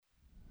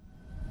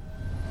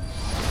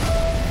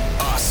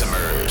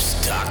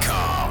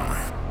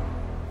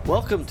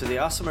Welcome to the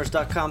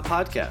Awesomers.com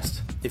podcast.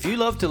 If you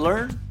love to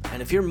learn,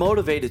 and if you're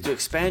motivated to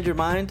expand your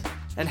mind,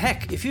 and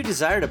heck, if you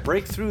desire to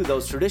break through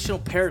those traditional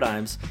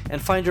paradigms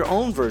and find your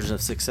own version of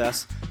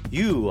success,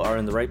 you are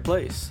in the right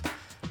place.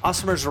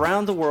 Awesomers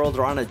around the world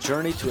are on a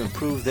journey to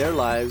improve their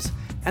lives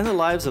and the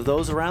lives of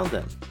those around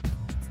them.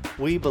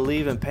 We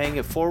believe in paying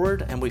it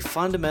forward, and we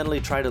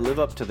fundamentally try to live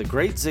up to the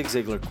great Zig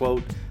Ziglar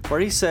quote, where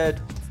he said,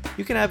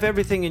 "You can have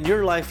everything in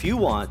your life you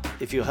want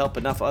if you help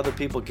enough other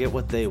people get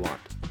what they want."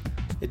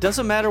 It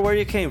doesn't matter where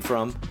you came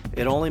from,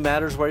 it only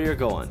matters where you're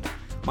going.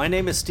 My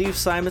name is Steve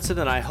Simonson,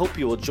 and I hope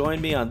you will join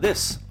me on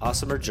this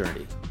awesomer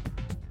journey.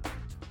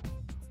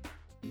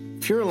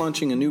 If you're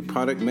launching a new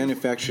product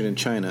manufactured in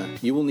China,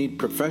 you will need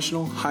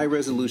professional,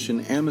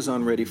 high-resolution,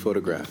 Amazon-ready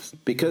photographs.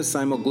 Because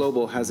Simo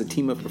Global has a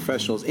team of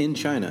professionals in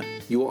China,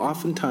 you will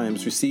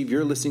oftentimes receive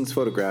your listings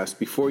photographs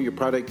before your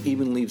product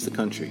even leaves the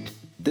country.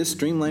 This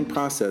streamlined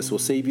process will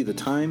save you the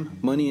time,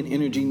 money, and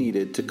energy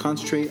needed to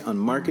concentrate on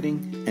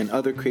marketing and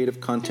other creative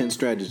content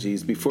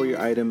strategies before your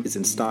item is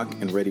in stock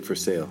and ready for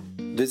sale.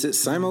 Visit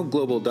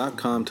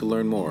simoglobal.com to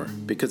learn more,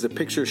 because a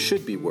picture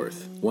should be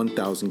worth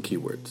 1,000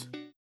 keywords.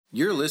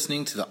 You're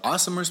listening to the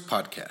Awesomers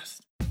Podcast.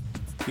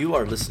 You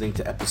are listening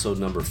to episode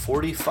number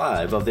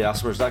 45 of the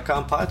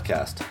Awesomers.com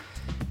podcast.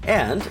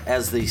 And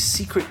as the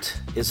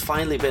secret is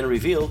finally been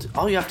revealed,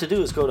 all you have to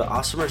do is go to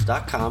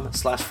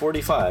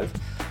awesomers.com/45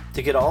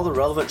 to get all the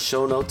relevant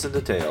show notes and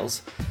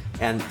details.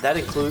 And that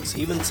includes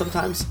even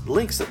sometimes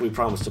links that we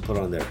promise to put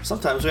on there.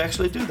 Sometimes we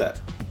actually do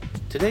that.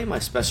 Today, my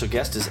special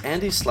guest is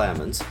Andy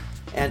Slamans,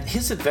 and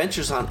his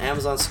adventures on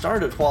Amazon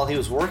started while he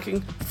was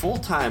working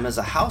full-time as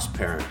a house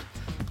parent,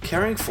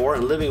 caring for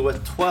and living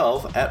with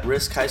 12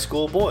 at-risk high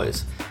school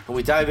boys. And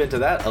we dive into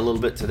that a little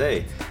bit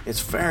today.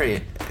 It's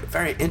very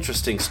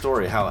interesting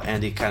story how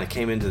Andy kind of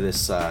came into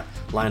this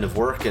line of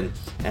work and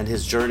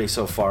his journey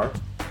so far.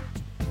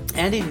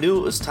 Andy knew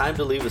it was time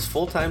to leave his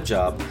full-time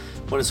job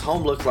when his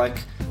home looked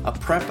like a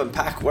prep and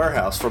pack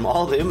warehouse from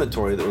all the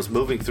inventory that was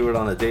moving through it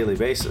on a daily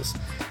basis.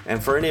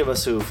 And for any of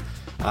us who've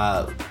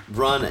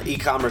run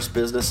e-commerce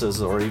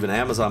businesses or even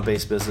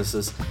Amazon-based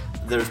businesses,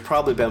 there's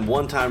probably been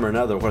one time or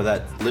another where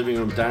that living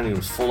room, dining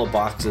room is full of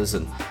boxes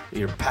and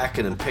you're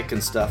packing and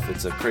picking stuff.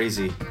 It's a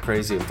crazy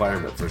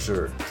environment for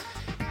sure.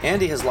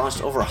 Andy has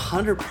launched over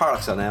 100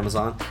 products on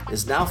Amazon,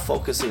 is now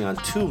focusing on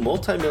 2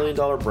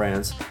 multi-million-dollar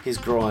brands he's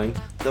growing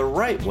the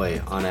right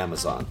way on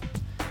Amazon.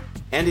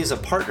 Andy is a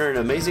partner in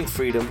Amazing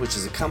Freedom, which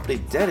is a company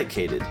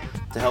dedicated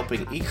to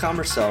helping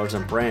e-commerce sellers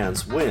and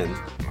brands win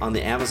on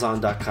the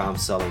Amazon.com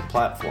selling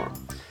platform.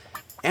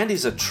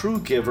 Andy's a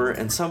true giver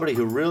and somebody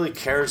who really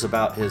cares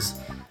about his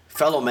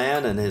fellow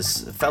man and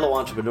his fellow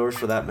entrepreneurs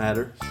for that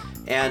matter.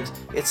 And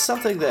it's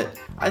something that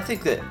I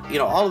think that,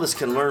 all of us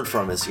can learn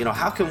from is,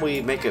 how can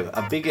we make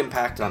a big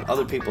impact on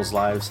other people's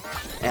lives?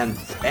 And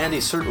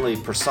Andy certainly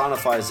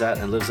personifies that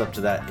and lives up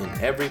to that in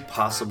every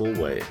possible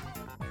way.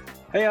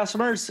 Hey,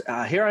 Awesomers.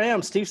 Here I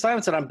am, Steve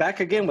Simonson. I'm back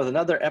again with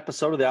another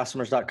episode of the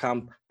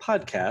Awesomers.com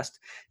podcast.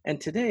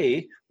 And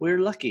today we're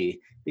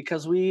lucky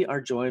because we are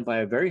joined by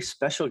a very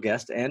special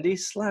guest, Andy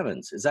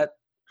Slamans. Is that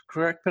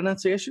correct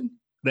pronunciation?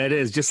 That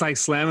is, just like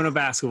slamming a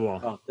basketball.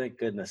 Oh, thank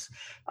goodness.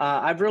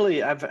 I've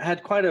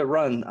had quite a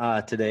run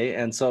today.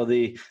 And so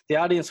the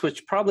audience,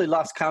 which probably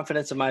lost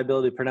confidence in my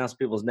ability to pronounce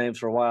people's names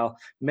for a while,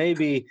 may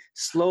be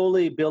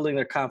slowly building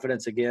their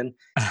confidence again,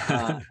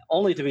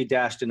 only to be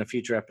dashed in a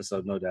future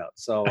episode, no doubt.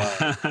 So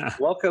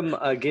welcome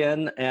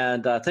again,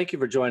 and thank you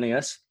for joining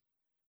us.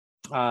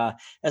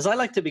 As I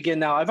like to begin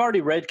now, I've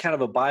already read kind of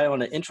a bio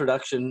and an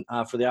introduction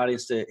for the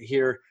audience to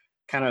hear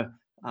kind of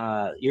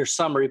your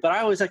summary, but I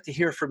always like to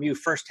hear from you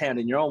firsthand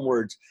in your own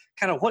words,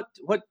 kind of what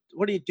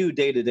do you do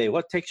day to day?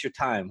 What takes your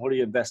time? What are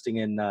you investing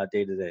in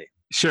day to day?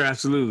 Sure,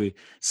 absolutely.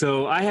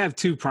 So I have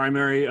 2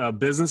 primary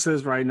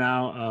businesses right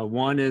now.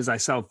 One is I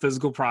sell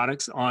physical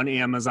products on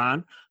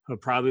Amazon,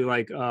 probably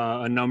like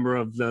a number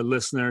of the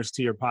listeners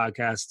to your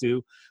podcast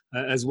do,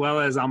 as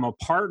well as I'm a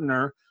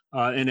partner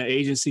in an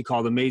agency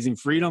called Amazing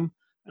Freedom.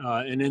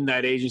 And in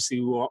that agency,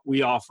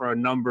 we offer a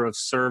number of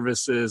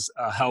services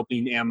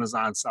helping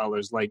Amazon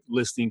sellers like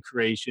listing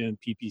creation,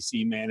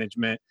 PPC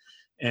management,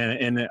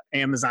 and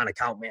Amazon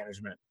account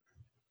management.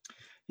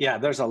 Yeah,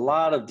 there's a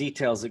lot of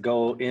details that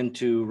go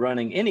into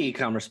running any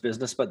e-commerce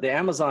business, but the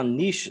Amazon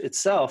niche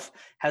itself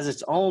has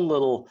its own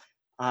little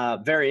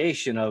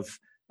variation of,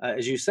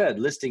 as you said,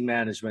 listing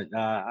management.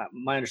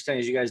 My understanding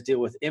is you guys deal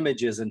with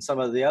images and some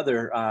of the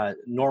other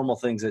normal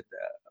things that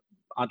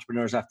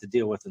entrepreneurs have to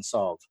deal with and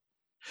solve.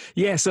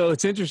 Yeah, so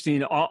it's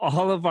interesting.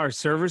 All of our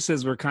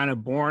services were kind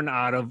of born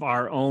out of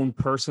our own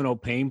personal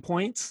pain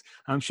points.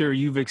 I'm sure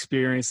you've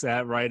experienced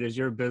that, right? As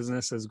your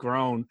business has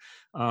grown,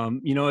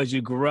 as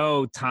you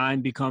grow,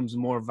 time becomes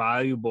more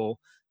valuable.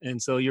 And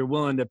so you're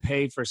willing to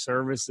pay for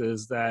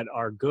services that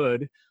are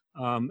good,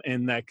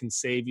 and that can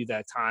save you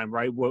that time,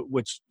 right?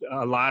 Which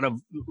a lot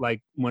of,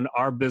 like, when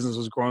our business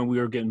was growing, we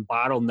were getting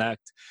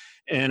bottlenecked,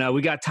 and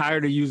we got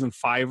tired of using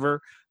Fiverr.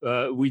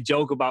 We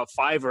joke about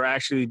Fiverr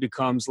actually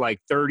becomes like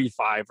 30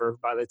 Fiverr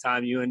by the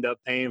time you end up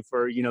paying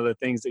for, the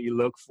things that you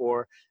look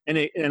for. And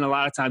a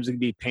lot of times it can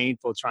be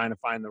painful trying to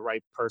find the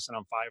right person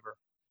on Fiverr.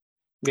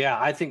 Yeah,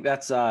 I think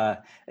that's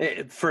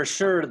for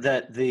sure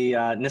that the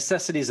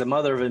necessity is a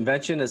mother of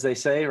invention, as they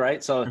say,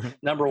 right? So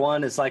number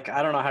one is like,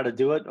 I don't know how to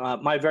do it.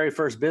 My very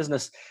first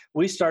business,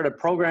 we started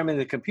programming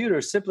the computer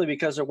simply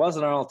because there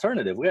wasn't an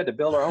alternative. We had to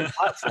build our own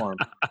platform.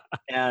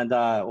 And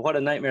what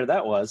a nightmare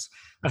that was.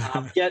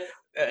 Yet,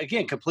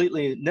 again,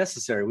 completely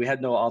necessary. We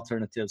had no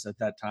alternatives at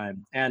that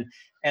time. And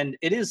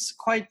it is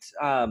quite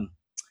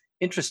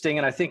interesting,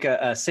 and I think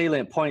a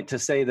salient point to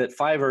say that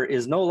Fiverr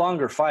is no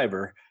longer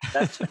Fiverr.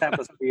 That just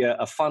happens to be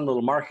a fun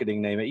little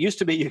marketing name. It used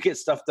to be you get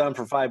stuff done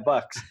for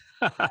 $5.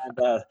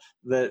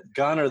 And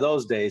gone are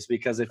those days,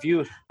 because if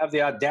you have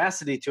the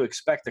audacity to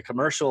expect a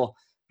commercial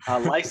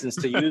license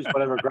to use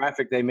whatever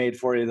graphic they made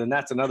for you, then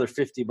that's another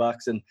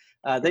 $50. And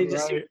they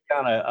just seem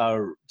kind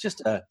of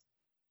just a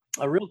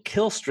real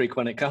kill streak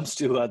when it comes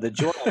to the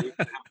joy you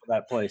have for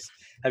that place.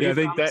 Have you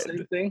found the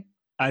same thing?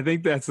 I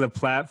think that's the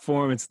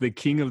platform. It's the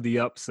king of the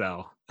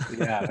upsell.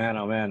 Yeah, man.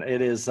 Oh, man.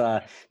 It is.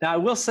 Now, I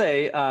will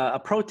say a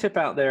pro tip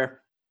out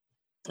there,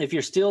 if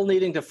you're still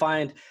needing to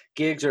find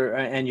gigs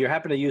and you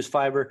happen to use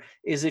Fiverr,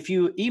 is if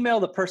you email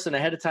the person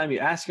ahead of time, you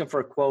ask them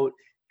for a quote,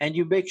 and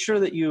you make sure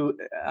that you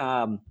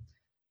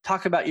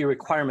talk about your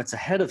requirements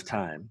ahead of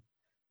time,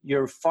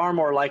 you're far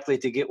more likely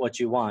to get what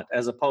you want,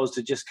 as opposed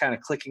to just kind of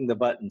clicking the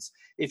buttons.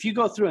 If you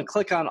go through and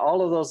click on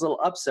all of those little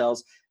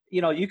upsells,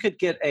 you could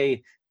get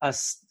a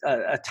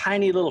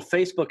tiny little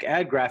Facebook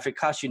ad graphic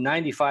cost you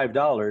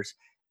 $95,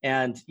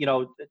 and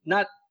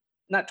not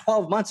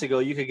 12 months ago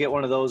you could get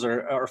one of those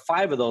or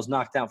 5 of those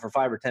knocked out for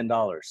 $5 or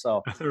 $10.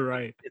 So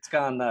right, it's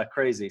gone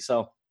crazy.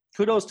 So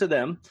kudos to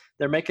them;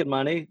 they're making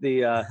money.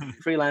 The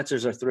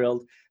freelancers are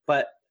thrilled.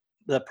 But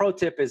the pro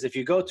tip is, if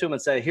you go to them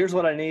and say, "Here's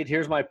what I need.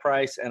 Here's my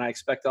price, and I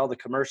expect all the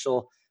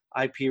commercial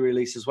IP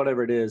releases,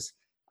 whatever it is,"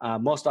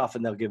 most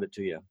often they'll give it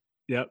to you.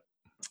 Yep.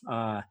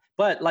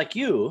 But like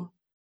you,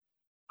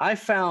 I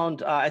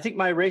found, I think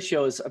my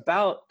ratio is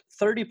about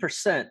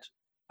 30%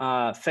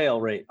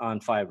 fail rate on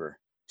Fiverr,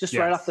 just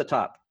right off the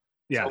top.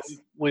 Yes. So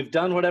we've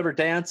done whatever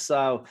dance,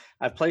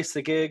 I've placed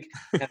the gig,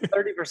 and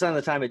 30% of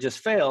the time it just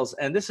fails.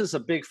 And this is a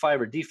big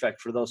Fiverr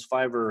defect for those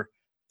Fiverr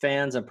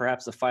fans and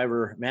perhaps the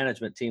Fiverr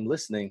management team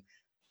listening.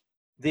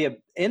 The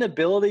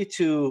inability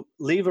to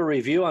leave a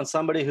review on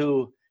somebody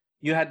who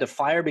you had to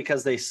fire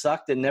because they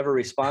sucked and never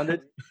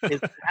responded is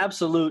an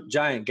absolute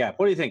giant gap.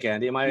 What do you think,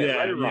 Andy? Am I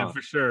right or wrong?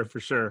 Yeah, for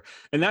sure.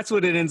 And that's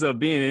what it ends up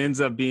being. It ends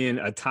up being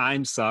a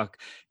time suck.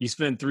 You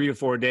spend 3 or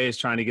 4 days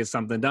trying to get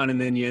something done, and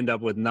then you end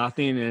up with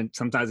nothing. And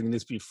sometimes it can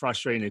just be a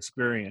frustrating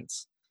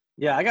experience.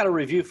 Yeah, I got a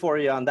review for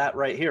you on that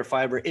right here,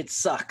 Fiverr. It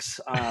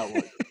sucks.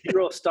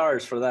 0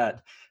 stars for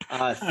that.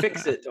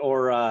 Fix it,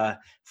 or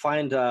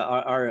find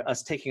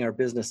us taking our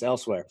business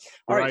elsewhere.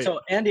 All right.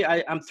 So Andy,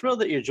 I'm thrilled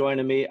that you're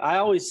joining me.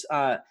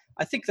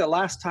 I think the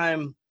last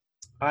time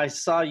I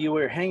saw you,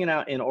 we were hanging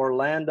out in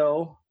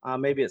Orlando,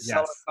 maybe at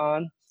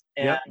SellerCon.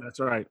 Yeah, that's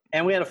right.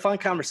 And we had a fun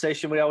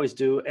conversation. We always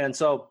do. And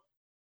so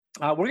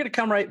we're going to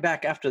come right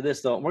back after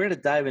this, though. We're going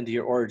to dive into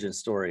your origin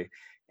story.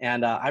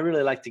 And I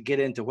really like to get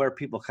into where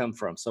people come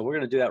from. So we're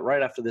going to do that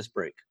right after this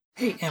break.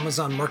 Hey,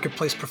 Amazon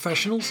Marketplace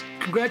professionals.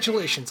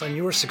 Congratulations on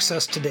your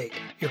success to date.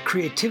 Your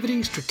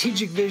creativity,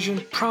 strategic vision,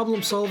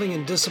 problem solving,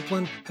 and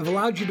discipline have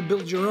allowed you to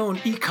build your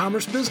own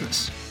e-commerce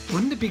business.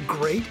 Wouldn't it be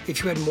great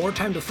if you had more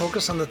time to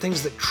focus on the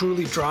things that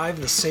truly drive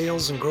the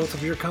sales and growth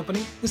of your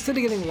company? Instead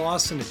of getting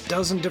lost in a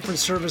dozen different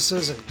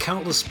services and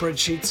countless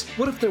spreadsheets,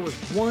 what if there was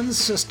one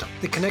system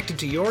that connected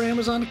to your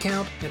Amazon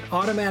account and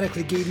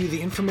automatically gave you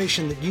the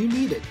information that you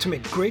needed to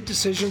make great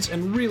decisions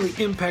and really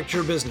impact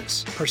your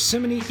business?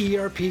 Parsimony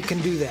ERP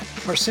can do that.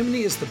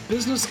 Parsimony is the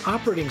business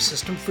operating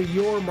system for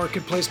your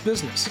marketplace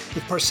business.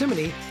 With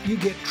Parsimony, you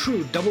get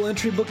true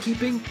double-entry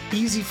bookkeeping,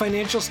 easy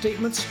financial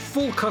statements,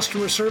 full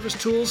customer service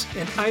tools,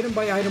 and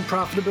item-by-item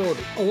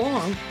profitability,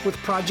 along with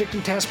project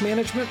and task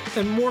management,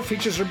 and more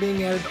features are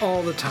being added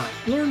all the time.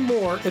 Learn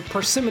more at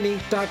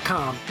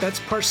parsimony.com.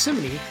 That's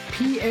Parsimony,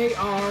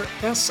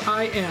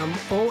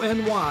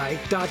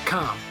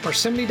 Parsimony.com.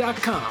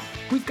 Parsimony.com.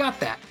 We've got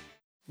that.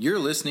 You're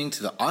listening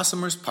to the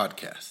Awesomers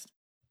Podcast.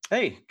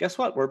 Hey, guess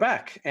what? We're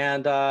back.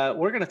 And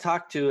we're going to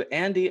talk to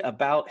Andy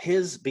about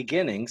his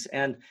beginnings.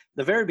 And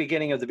the very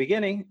beginning of the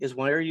beginning is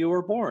where you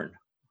were born.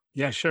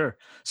 Yeah, sure.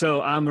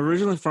 So I'm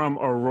originally from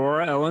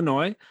Aurora,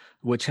 Illinois,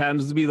 which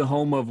happens to be the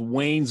home of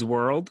Wayne's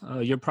World.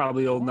 You're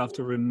probably old enough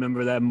to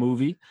remember that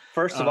movie.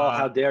 First of all,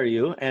 how dare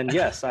you? And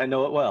yes, I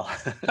know it well.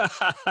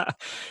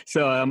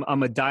 So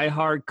I'm a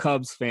diehard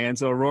Cubs fan.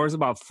 So Aurora's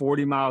about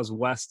 40 miles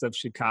west of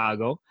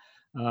Chicago.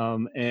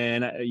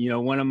 And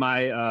one of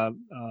my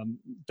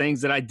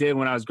things that I did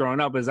when I was growing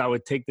up is I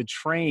would take the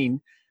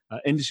train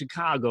into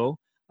Chicago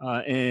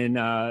and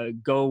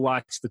go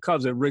watch the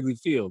Cubs at Wrigley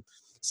Field.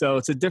 So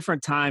it's a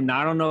different time.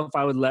 Now, I don't know if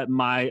I would let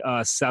my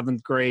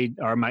seventh grade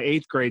or my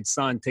eighth grade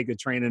son take the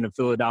train into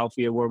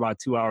Philadelphia. We're about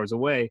 2 hours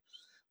away.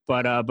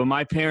 But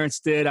my parents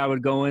did. I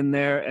would go in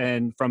there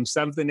and from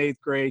seventh and eighth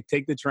grade,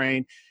 take the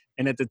train.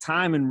 And at the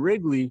time in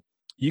Wrigley,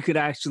 you could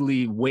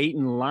actually wait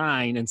in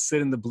line and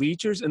sit in the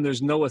bleachers, and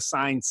there's no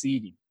assigned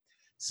seating.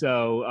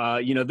 So,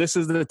 this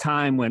is the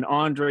time when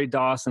Andre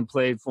Dawson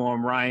played for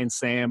him, Ryan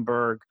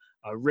Sandberg,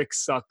 Rick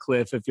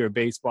Sutcliffe, if you're a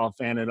baseball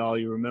fan at all,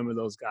 you remember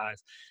those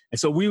guys. And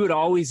so we would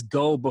always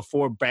go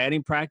before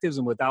batting practice,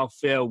 and without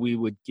fail, we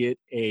would get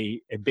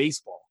a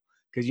baseball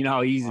because you know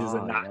how easy it is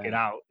to knock it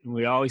out. And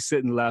we always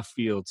sit in left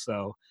field.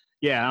 So,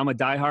 yeah, I'm a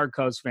diehard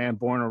Cubs fan,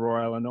 born in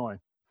Aurora, Illinois.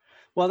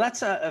 Well, that's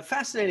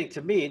fascinating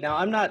to me. Now,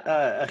 I'm not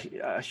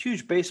a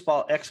huge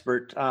baseball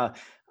expert.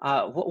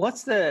 What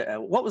was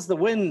the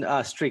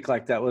win streak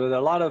like that? Were there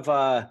a lot of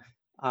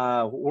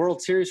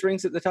World Series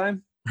rings at the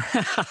time?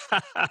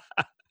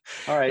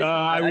 All right.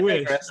 I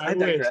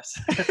digress.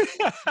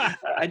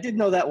 I did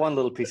know that one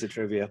little piece of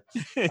trivia.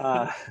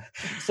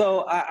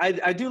 So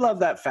I do love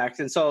that fact.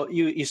 And so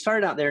you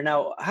started out there.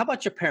 Now, how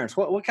about your parents?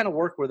 What kind of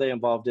work were they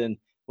involved in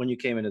when you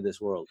came into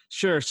this world?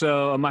 Sure.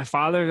 So my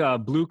father,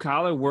 blue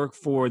collar, worked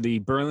for the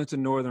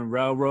Burlington Northern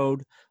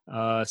Railroad.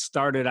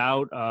 Started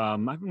out, I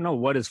don't know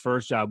what his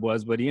first job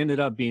was, but he ended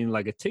up being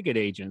like a ticket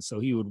agent. So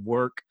he would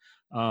work,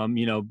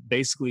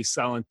 basically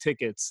selling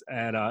tickets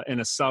in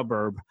a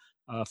suburb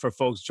for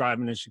folks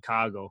driving in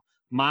Chicago.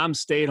 Mom,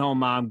 stay-at-home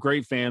mom,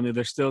 great family.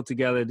 They're still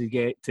together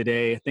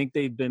today. I think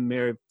they've been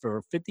married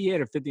for 58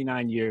 or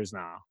 59 years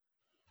now.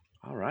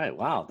 All right.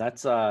 Wow.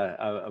 That's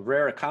a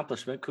rare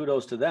accomplishment.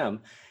 Kudos to them.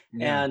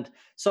 Yeah. And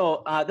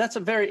so that's a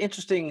very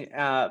interesting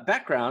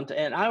background.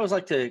 And I always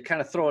like to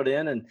kind of throw it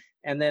in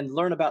and then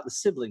learn about the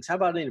siblings. How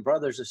about any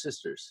brothers or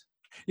sisters?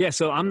 Yeah,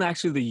 so I'm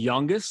actually the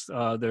youngest.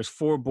 There's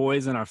 4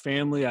 boys in our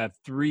family. I have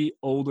 3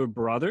 older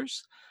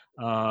brothers.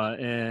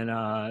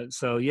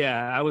 So,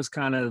 yeah, I was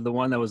kind of the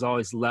one that was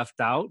always left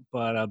out,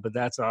 but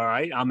that's all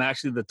right. I'm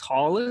actually the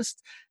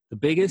tallest, the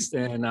biggest,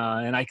 and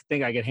I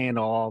think I can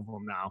handle all of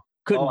them now.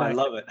 I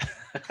love it.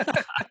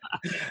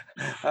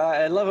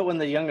 I love it when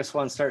the youngest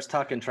one starts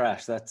talking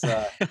trash. That's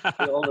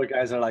the older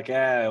guys are like,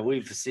 yeah,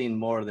 we've seen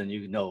more than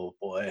you know,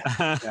 boy.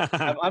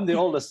 Yeah. I'm the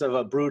oldest of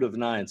a brood of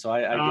 9, so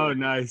I Oh,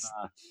 nice.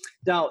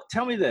 Now,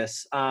 tell me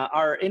this: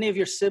 are any of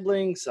your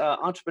siblings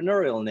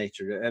entrepreneurial in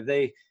nature? Have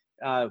they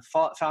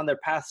found their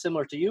path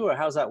similar to you, or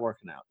how's that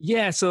working out?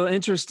 Yeah, so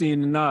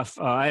interesting enough,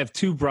 I have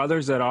 2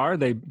 brothers that are.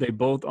 They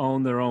both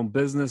own their own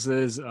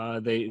businesses.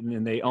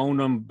 They own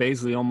them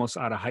basically almost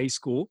out of high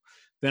school.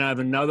 Then I have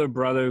another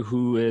brother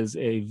who is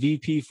a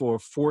VP for a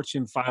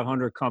Fortune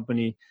 500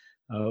 company.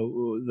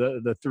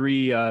 The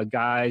 3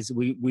 guys,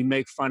 we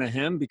make fun of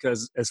him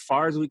because as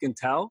far as we can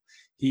tell,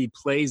 he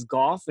plays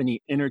golf and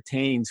he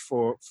entertains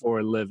for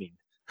a living.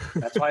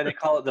 That's why they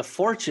call it the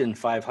Fortune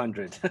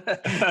 500.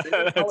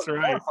 That's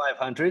right.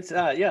 500.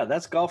 Yeah,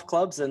 that's golf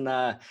clubs and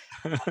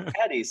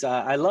caddies.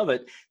 I love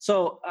it.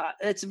 So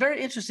it's a very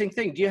interesting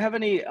thing. Do you have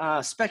any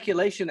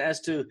speculation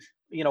as to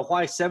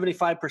why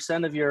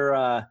 75% of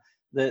your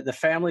the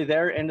family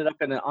there ended up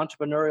in an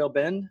entrepreneurial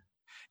bend?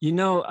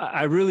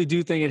 I really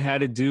do think it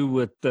had to do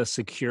with the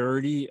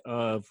security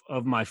of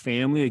my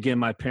family. Again,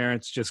 my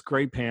parents, just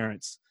great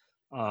parents,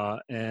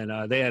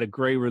 and they had a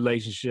great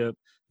relationship,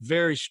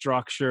 very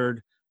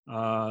structured.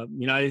 I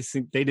just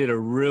think they did a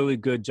really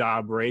good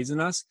job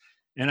raising us.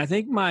 And I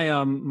think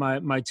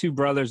my 2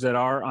 brothers that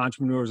are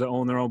entrepreneurs that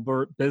own their own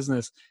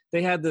business,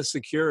 they had the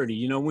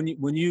security.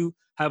 When you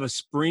have a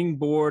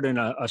springboard and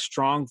a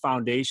strong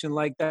foundation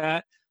like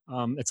that,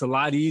 it's a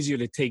lot easier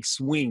to take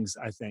swings,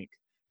 I think.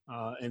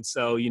 And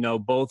so,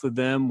 both of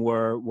them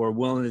were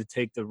willing to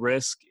take the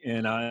risk,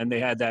 and they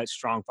had that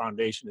strong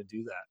foundation to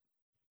do that.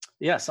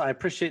 Yes, I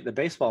appreciate the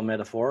baseball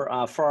metaphor.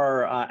 For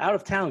our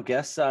out-of-town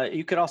guests,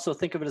 you could also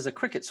think of it as a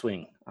cricket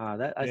swing.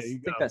 I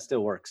think that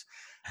still works.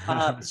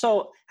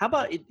 So how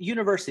about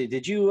university?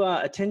 Did you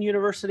attend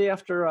university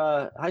after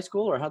high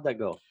school, or how'd that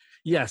go?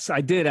 Yes,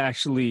 I did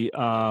actually.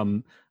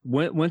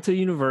 Went to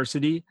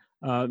university.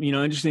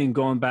 Interesting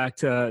going back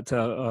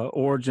to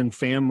origin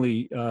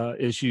family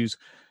issues.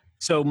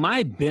 So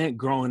my bent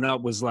growing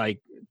up was like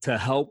to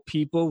help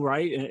people,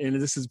 right?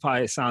 And this is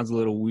probably, it sounds a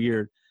little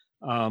weird.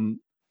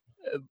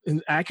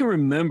 I can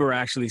remember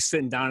actually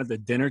sitting down at the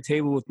dinner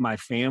table with my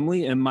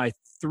family, and my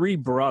 3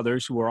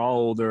 brothers who were all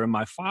older and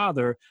my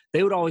father,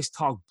 they would always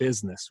talk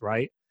business,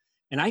 right?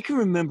 And I can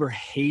remember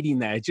hating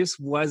that. It just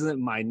wasn't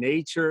my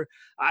nature.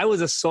 I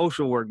was a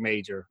social work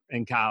major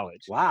in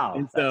college. Wow.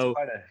 And so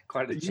that's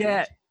quite a change.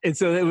 Yeah. And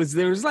so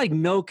there was like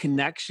no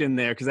connection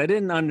there because I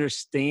didn't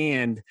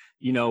understand,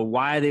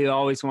 why they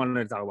always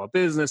wanted to talk about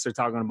business. They're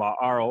talking about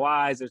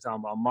ROIs. They're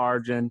talking about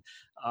margin.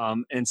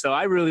 And so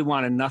I really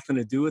wanted nothing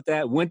to do with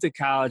that. Went to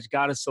college,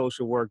 got a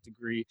social work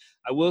degree.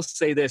 I will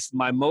say this,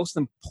 my most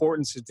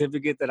important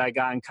certificate that I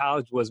got in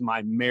college was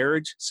my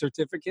marriage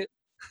certificate.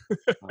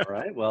 All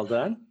right. Well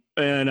done.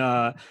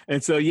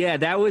 And so, yeah,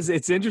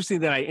 it's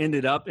interesting that I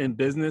ended up in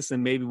business,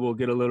 and maybe we'll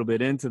get a little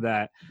bit into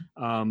that.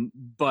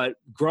 But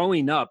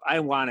growing up, I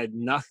wanted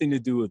nothing to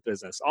do with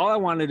business. All I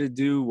wanted to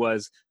do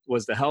was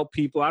to help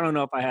people. I don't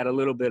know if I had a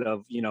little bit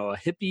of, a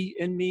hippie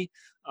in me,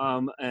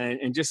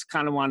 and just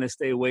kind of wanted to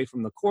stay away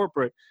from the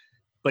corporate.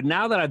 But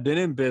now that I've been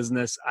in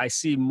business, I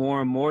see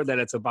more and more that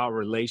it's about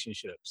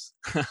relationships.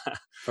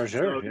 For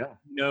sure, So,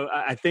 yeah.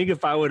 I think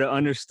if I would have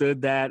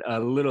understood that a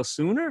little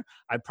sooner,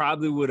 I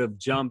probably would have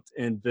jumped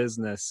in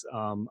business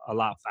a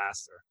lot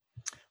faster.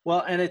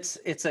 Well, and it's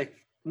a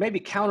maybe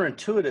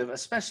counterintuitive,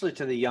 especially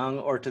to the young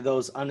or to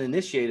those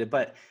uninitiated,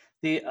 but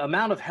the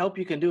amount of help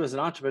you can do as an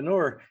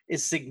entrepreneur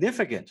is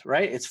significant,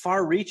 right? It's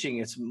far reaching,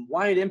 it's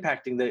wide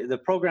impacting. The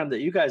program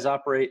that you guys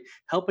operate,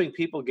 helping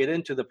people get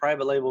into the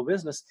private label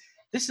business,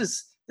 this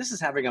is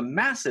having a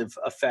massive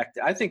effect.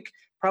 I think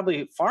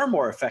probably far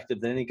more effective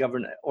than any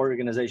government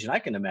organization I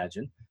can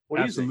imagine. What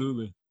do you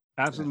think?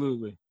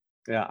 Absolutely.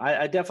 Yeah,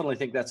 I definitely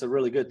think that's a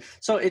really good.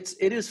 So it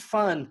is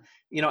fun,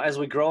 as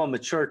we grow and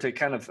mature, to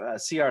kind of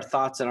see our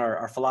thoughts and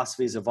our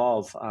philosophies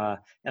evolve.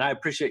 And I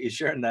appreciate you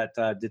sharing that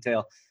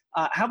detail.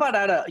 How about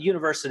at a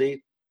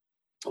university?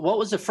 What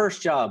was the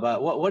first job?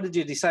 What did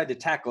you decide to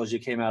tackle as you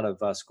came out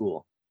of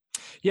school?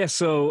 Yeah,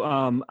 so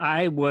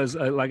I was,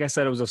 like I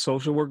said, I was a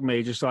social work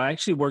major. So I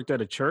actually worked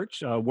at a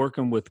church,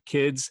 working with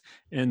kids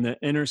in the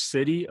inner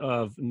city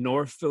of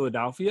North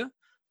Philadelphia,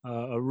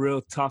 a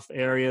real tough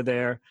area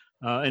there.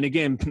 And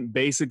again,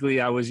 basically,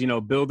 I was,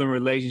 building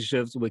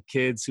relationships with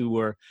kids who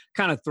were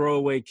kind of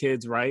throwaway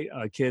kids, right?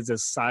 Kids that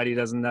society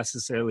doesn't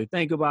necessarily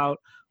think about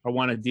or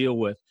want to deal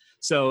with.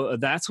 So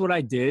that's what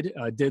I did.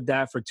 I did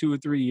that for 2 or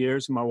 3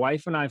 years. My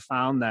wife and I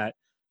found that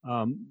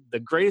the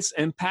greatest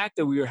impact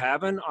that we were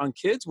having on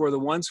kids were the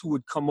ones who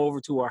would come over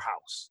to our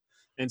house.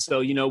 And so,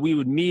 we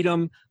would meet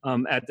them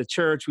at the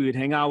church, we would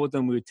hang out with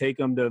them, we would take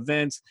them to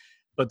events.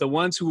 But the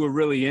ones who were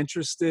really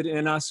interested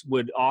in us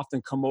would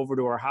often come over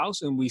to our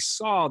house. And we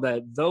saw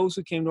that those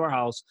who came to our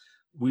house,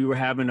 we were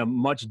having a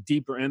much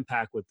deeper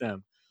impact with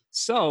them.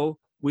 So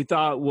we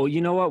thought, well,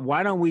 you know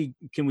what,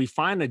 can we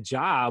find a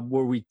job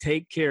where we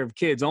take care of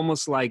kids,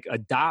 almost like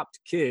adopt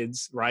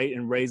kids, right,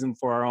 and raise them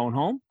for our own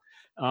home?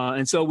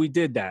 And so we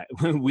did that.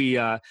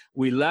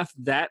 We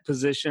left that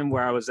position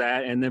where I was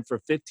at, and then for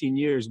 15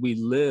 years we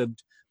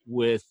lived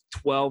with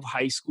 12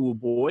 high school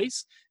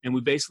boys, and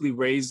we basically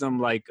raised them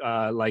like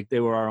they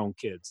were our own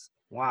kids.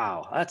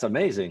 Wow, that's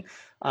amazing.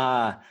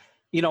 The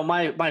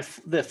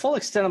full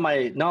extent of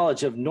my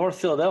knowledge of North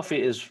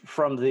Philadelphia is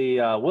from the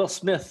Will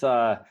Smith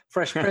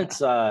Fresh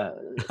Prince.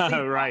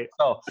 Right.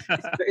 So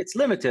it's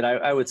limited,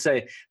 I would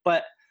say.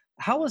 But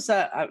how was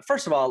that?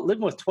 First of all,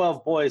 living with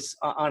 12 boys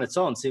on its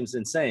own seems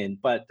insane.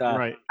 But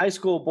right. High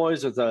school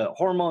boys with the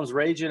hormones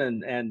raging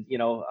and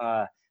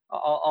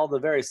all the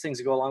various things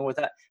that go along with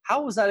that.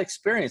 How was that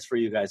experience for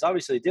you guys?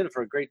 Obviously, you did it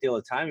for a great deal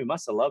of time. You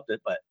must have loved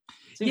it, but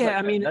it seems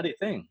like a nutty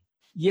thing.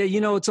 Yeah,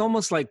 it's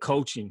almost like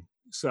coaching.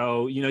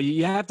 So,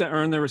 you have to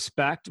earn the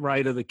respect,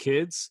 right, of the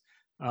kids.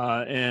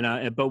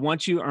 But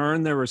once you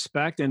earn their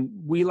respect, and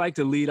we like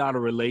to lead out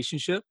of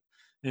relationship.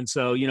 And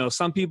so,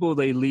 some people,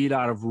 they lead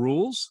out of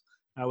rules.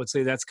 I would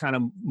say that's kind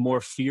of more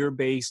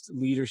fear-based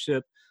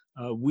leadership.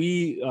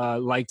 We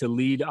like to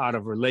lead out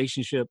of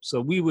relationship.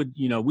 So we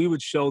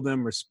would show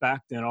them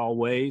respect in all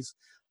ways,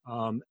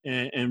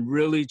 and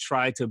really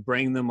try to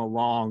bring them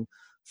along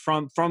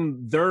from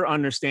their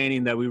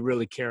understanding that we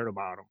really cared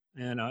about them.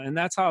 And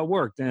that's how it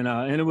worked. And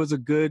it was a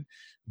good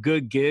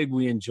gig.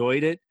 We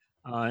enjoyed it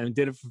and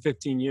did it for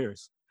 15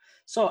 years.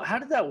 So how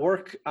did that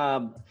work?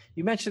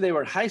 You mentioned they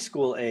were high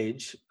school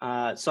age.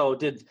 So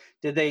did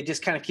they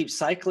just kind of keep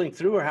cycling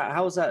through, or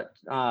how was that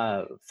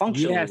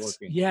functionally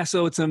working? Yeah,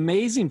 so it's an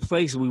amazing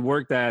place we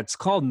worked at. It's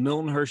called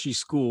Milton Hershey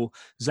School.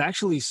 It was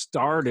actually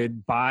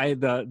started by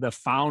the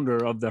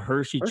founder of the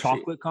Hershey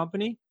Chocolate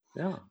Company.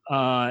 Yeah.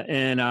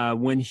 And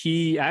when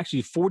he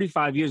actually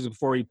 45 years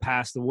before he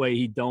passed away,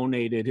 he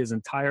donated his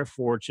entire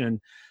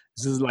fortune.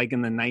 This is like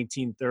in the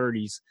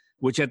 1930s,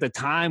 which at the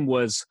time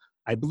was,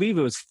 I believe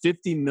it was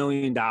 $50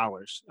 million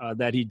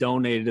that he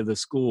donated to the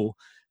school.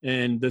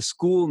 And the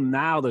school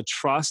now, the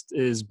trust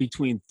is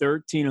between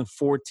 13 and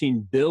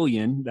 14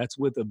 billion. That's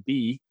with a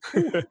B.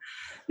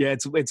 Yeah,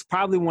 it's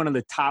probably one of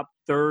the top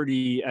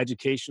 30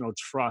 educational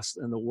trusts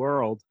in the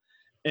world.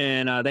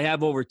 And they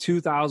have over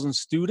 2,000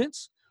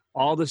 students.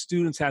 All the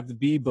students have to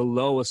be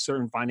below a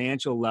certain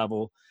financial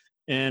level.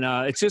 And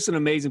it's just an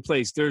amazing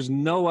place. There's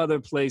no other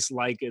place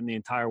like it in the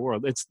entire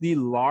world. It's the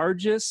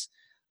largest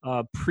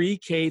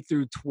pre-K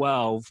through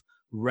 12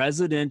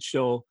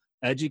 residential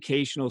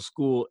educational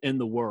school in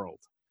the world.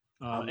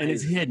 And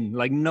it's hidden,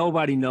 like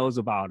nobody knows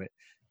about it.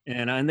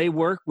 And they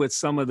work with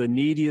some of the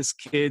neediest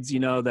kids,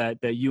 that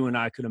you and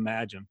I could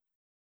imagine.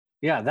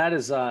 Yeah, that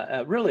is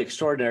really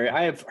extraordinary.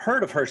 I have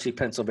heard of Hershey,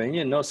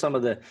 Pennsylvania, and know some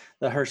of the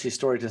Hershey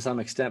story to some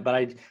extent, but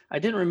I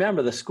didn't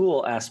remember the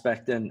school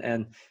aspect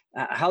and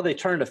how they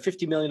turned a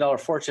 $50 million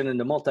fortune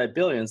into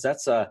multi-billions.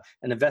 That's an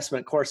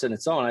investment course in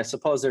its own. I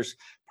suppose there's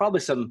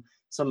probably some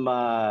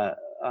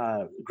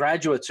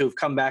graduates who've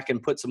come back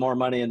and put some more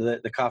money into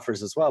the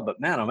coffers as well. But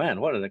man, oh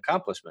man, what an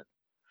accomplishment.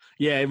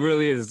 Yeah, it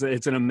really is.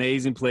 It's an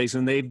amazing place,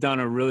 and they've done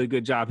a really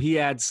good job. He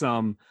had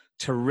some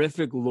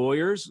terrific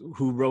lawyers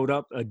who wrote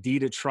up a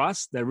deed of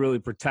trust that really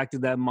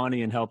protected that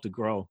money and helped it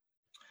grow.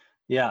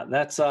 Yeah,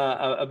 that's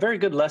a very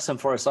good lesson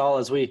for us all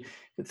as we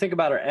think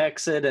about our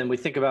exit, and we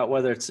think about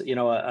whether it's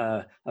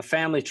a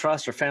family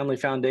trust or family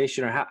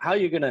foundation, or how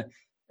you're going to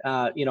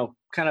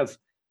kind of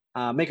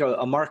make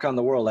a mark on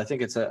the world. I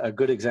think it's a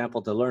good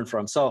example to learn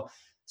from. So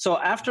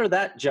after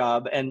that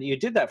job, and you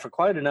did that for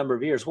quite a number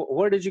of years,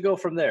 where did you go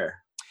from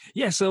there?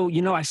 Yeah, so,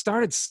 I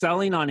started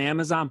selling on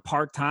Amazon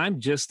part-time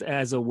just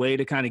as a way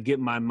to kind of get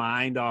my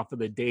mind off of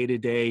the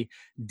day-to-day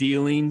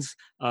dealings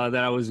that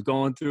I was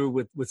going through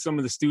with some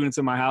of the students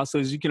in my house. So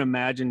as you can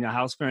imagine, a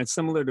house parent,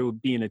 similar to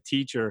being a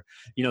teacher,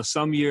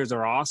 some years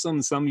are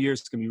awesome. Some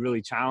years can be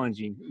really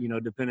challenging,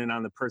 depending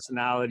on the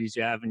personalities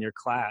you have in your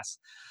class.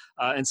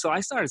 And so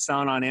I started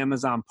selling on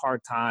Amazon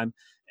part-time,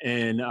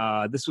 and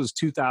this was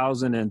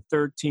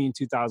 2013,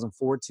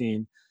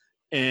 2014.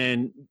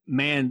 And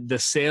man, the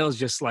sales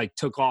just like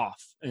took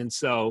off. And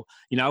so,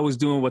 I was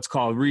doing what's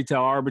called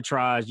retail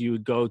arbitrage. You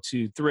would go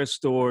to thrift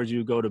stores, you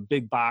would go to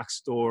big box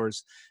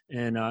stores,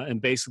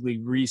 and basically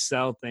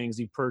resell things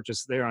you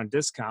purchased there on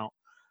discount.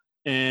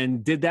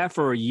 And did that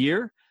for a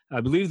year.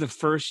 I believe the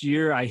first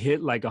year I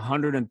hit like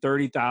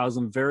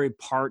 130,000, very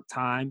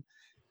part-time.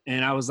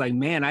 And I was like,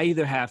 man, I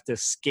either have to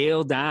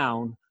scale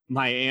down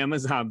my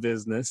Amazon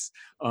business,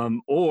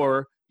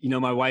 or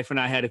my wife and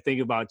I had to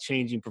think about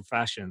changing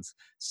professions.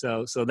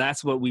 So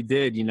that's what we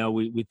did.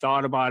 We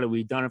thought about it.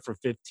 We've done it for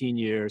 15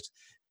 years.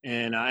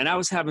 And I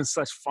was having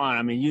such fun.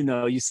 I mean,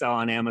 you sell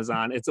on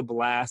Amazon. It's a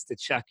blast to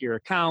check your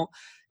account.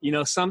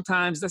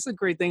 Sometimes that's a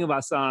great thing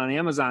about selling on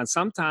Amazon.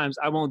 Sometimes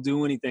I won't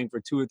do anything for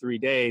 2 or 3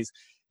 days,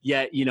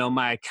 yet,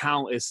 my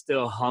account is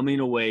still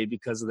humming away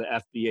because of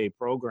the FBA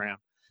program.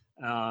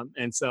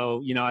 And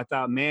so, I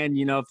thought, man,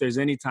 if there's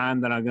any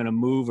time that I'm going to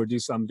move or do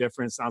something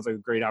different, it sounds like a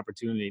great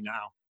opportunity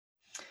now.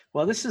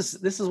 Well, this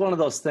is one of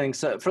those things.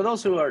 So for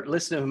those who are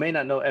listening who may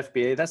not know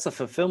FBA, that's the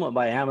Fulfillment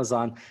by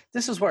Amazon.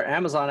 This is where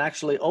Amazon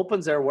actually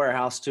opens their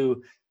warehouse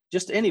to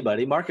just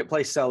anybody,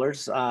 marketplace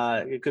sellers.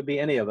 It could be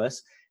any of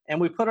us. And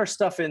we put our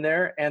stuff in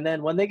there. And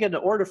then when they get an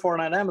order for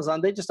it on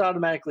Amazon, they just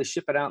automatically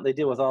ship it out, and they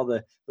deal with all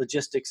the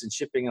logistics and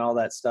shipping and all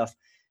that stuff.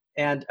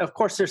 And of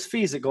course, there's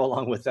fees that go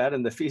along with that,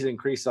 and the fees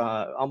increase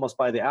almost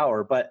by the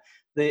hour. But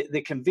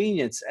the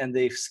convenience and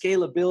the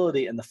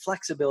scalability and the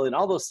flexibility and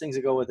all those things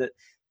that go with it,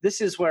 this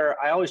is where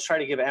I always try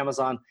to give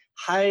Amazon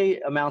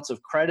high amounts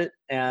of credit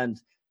and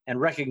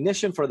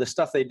recognition for the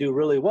stuff they do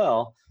really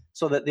well,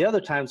 so that the other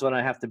times when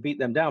I have to beat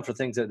them down for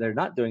things that they're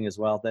not doing as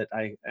well, that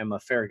I am a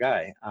fair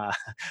guy.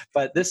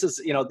 But this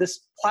is,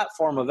 this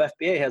platform of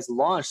FBA has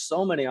launched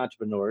so many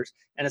entrepreneurs,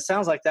 and it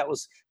sounds like that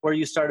was where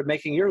you started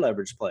making your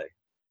leverage play.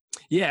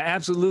 Yeah,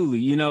 absolutely.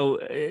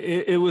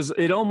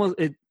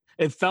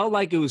 It felt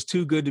like it was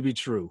too good to be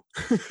true.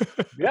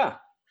 Yeah.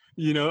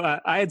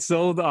 I had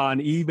sold on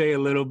eBay a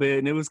little bit,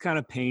 and it was kind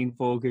of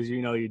painful because,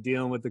 you're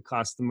dealing with the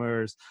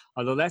customers.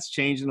 Although that's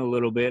changing a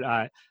little bit.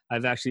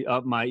 I've actually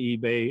upped my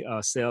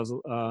eBay sales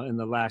in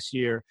the last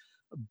year,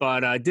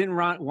 but I didn't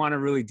want to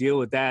really deal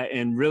with that.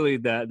 And really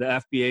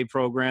the FBA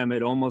program,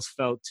 it almost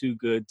felt too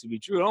good to be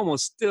true. It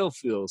almost still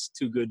feels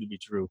too good to be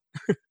true.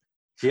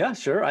 Yeah,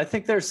 sure. I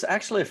think there's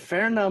actually a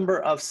fair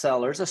number of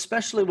sellers,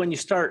 especially when you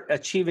start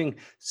achieving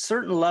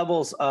certain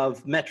levels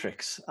of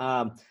metrics.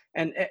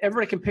 And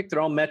everybody can pick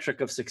their own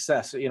metric of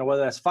success,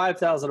 whether that's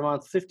 5,000 a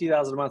month,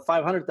 50,000 a month,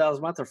 500,000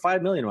 a month, or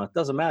 5 million a month,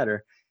 doesn't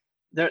matter.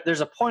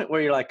 There's a point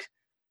where you're like,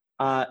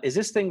 is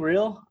this thing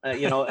real?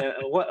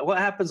 What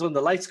happens when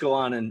the lights go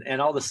on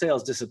and all the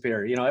sales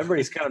disappear?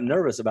 Everybody's kind of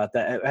nervous about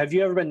that. Have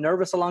you ever been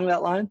nervous along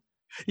that line?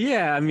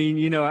 Yeah, I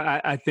mean,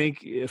 I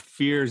think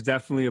fear is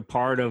definitely a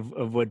part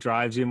of what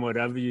drives you in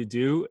whatever you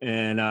do.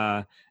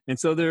 And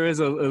so there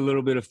is a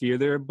little bit of fear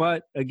there.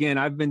 But again,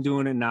 I've been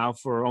doing it now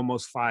for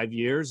almost 5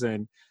 years,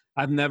 and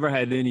I've never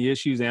had any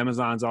issues.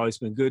 Amazon's always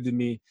been good to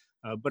me.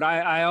 But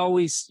I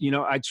always,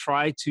 I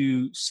try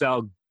to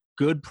sell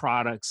good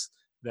products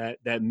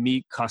that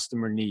meet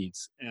customer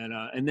needs.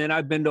 And then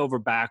I bend over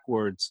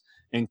backwards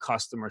in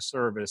customer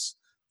service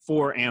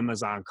for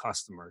Amazon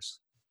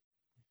customers.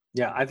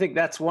 Yeah, I think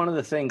that's one of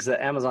the things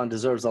that Amazon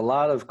deserves a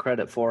lot of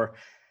credit for.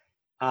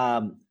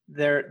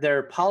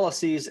 Their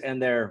policies and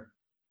their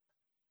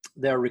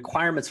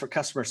requirements for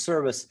customer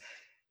service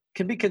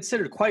can be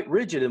considered quite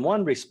rigid in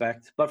one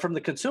respect, but from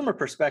the consumer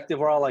perspective,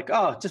 we're all like,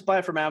 oh, just buy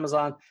it from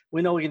Amazon.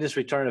 We know we can just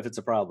return if it's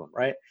a problem,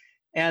 right?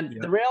 And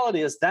The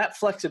reality is that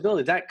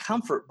flexibility, that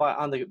comfort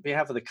on the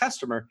behalf of the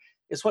customer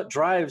is what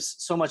drives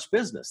so much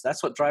business.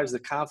 That's what drives the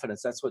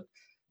confidence. That's what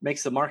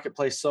makes the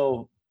marketplace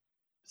so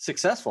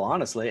successful,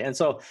 honestly. And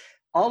so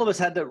all of us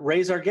had to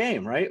raise our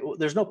game, right?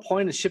 There's no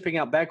point in shipping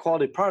out bad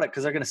quality product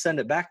because they're going to send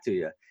it back to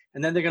you.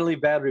 And then they're going to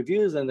leave bad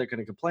reviews and they're going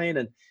to complain.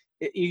 And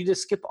you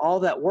just skip all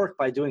that work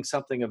by doing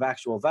something of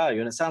actual value.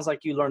 And it sounds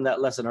like you learned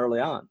that lesson early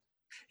on.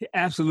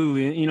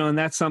 Absolutely. And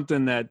that's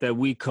something that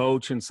we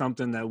coach and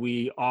something that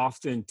we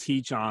often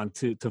teach on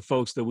to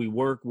folks that we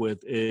work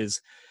with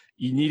is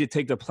you need to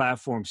take the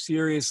platform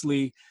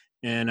seriously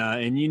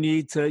and you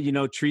need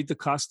to, treat the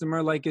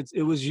customer like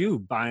it was you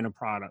buying a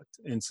product.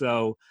 And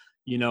so,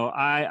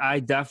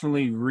 I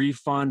definitely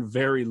refund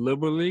very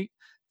liberally.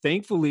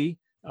 Thankfully,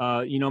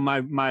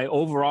 my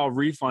overall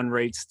refund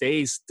rate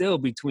stays still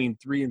between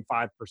 3 and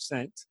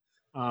 5%.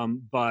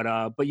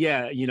 But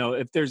yeah,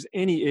 if there's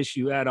any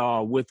issue at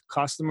all with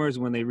customers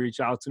when they reach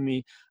out to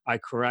me, I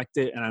correct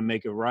it and I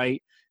make it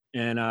right.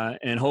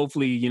 And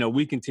hopefully,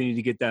 we continue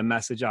to get that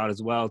message out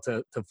as well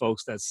to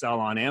folks that sell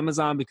on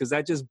Amazon, because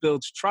that just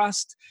builds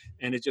trust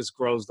and it just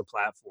grows the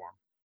platform.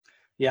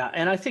 Yeah,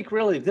 and I think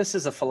really this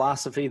is a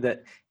philosophy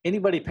that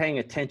anybody paying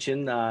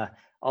attention,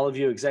 all of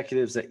you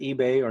executives at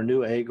eBay or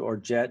Newegg or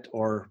Jet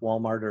or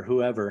Walmart or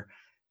whoever,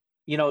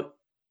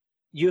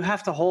 you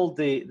have to hold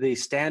the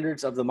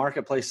standards of the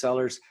marketplace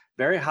sellers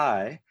very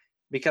high,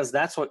 because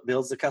that's what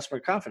builds the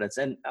customer confidence.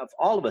 And of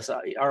all of us,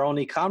 our own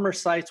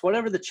e-commerce sites,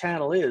 whatever the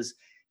channel is,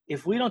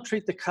 if we don't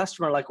treat the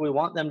customer like we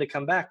want them to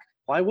come back,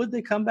 why would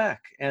they come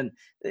back? And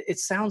it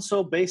sounds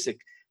so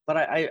basic, but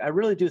I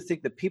really do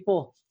think that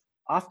people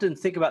often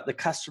think about the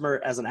customer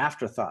as an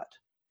afterthought,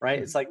 right?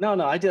 Mm-hmm. It's like, no,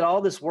 I did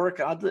all this work,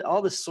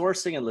 all this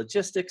sourcing and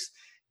logistics,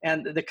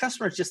 and the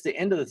customer is just the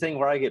end of the thing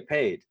where I get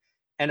paid.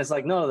 And it's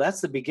like, no,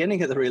 that's the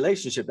beginning of the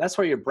relationship. That's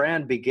where your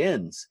brand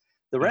begins.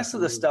 The rest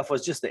of the stuff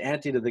was just the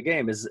ante to the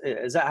game. Is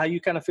that how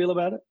you kind of feel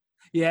about it?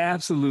 Yeah,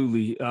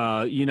 absolutely.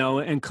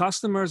 And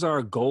customers are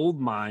a gold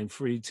mine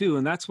for you too.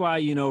 And that's why,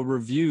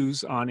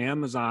 reviews on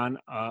Amazon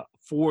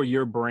for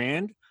your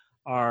brand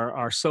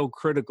are so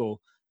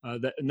critical.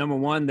 That number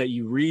one, that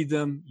you read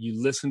them,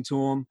 you listen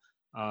to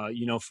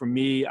them. For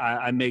me,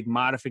 I make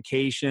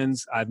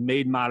modifications. I've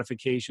made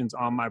modifications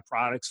on my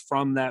products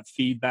from that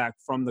feedback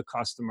from the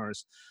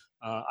customers.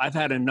 I've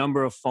had a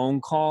number of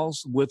phone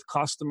calls with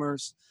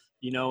customers,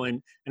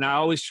 and I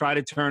always try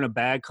to turn a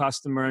bad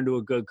customer into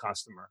a good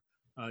customer,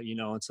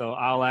 and so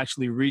I'll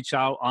actually reach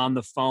out on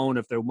the phone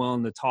if they're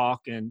willing to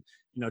talk and,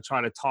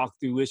 try to talk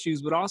through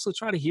issues, but also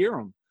try to hear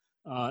them.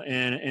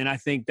 And I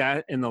think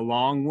that in the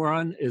long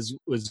run is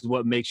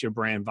what makes your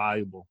brand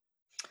valuable.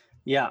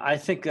 Yeah, I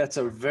think that's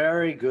a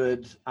very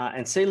good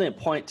and salient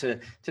point to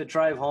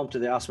drive home to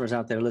the Awesomers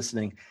out there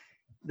listening,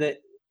 that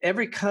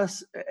every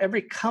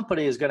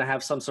company is going to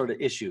have some sort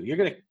of issue. You're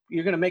going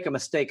to make a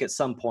mistake at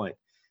some point.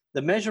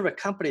 The measure of a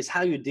company is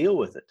how you deal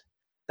with it.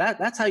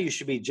 That's how you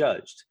should be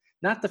judged.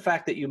 Not the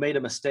fact that you made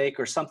a mistake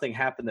or something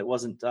happened that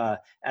wasn't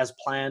as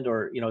planned,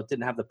 or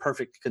didn't have the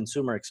perfect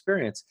consumer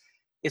experience.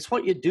 It's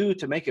what you do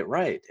to make it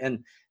right.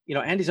 And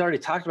Andy's already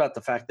talked about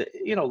the fact that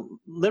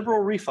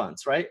liberal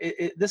refunds, right?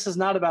 This is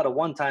not about a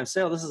one-time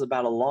sale. This is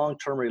about a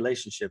long-term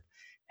relationship,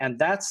 and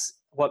that's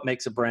what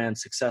makes a brand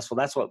successful.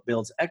 That's what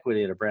builds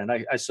equity at a brand.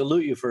 I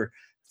salute you for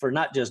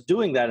not just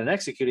doing that and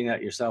executing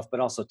that yourself, but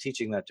also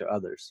teaching that to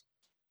others.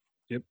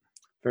 Yep.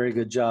 Very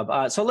good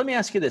job. So let me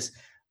ask you this.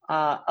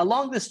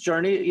 Along this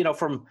journey,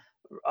 from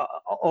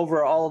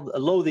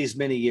over these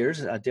many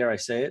years, dare I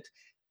say it,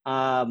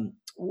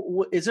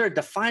 is there a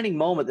defining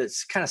moment that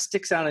kind of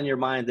sticks out in your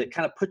mind that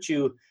kind of puts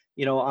you,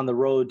 on the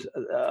road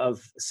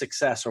of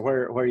success, or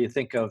where you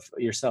think of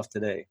yourself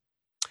today?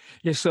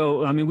 Yeah,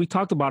 so we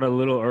talked about it a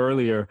little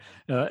earlier.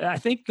 I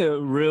think the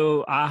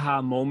real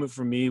aha moment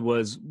for me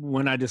was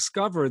when I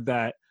discovered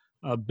that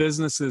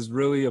business is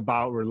really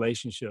about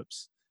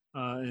relationships.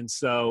 And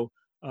so,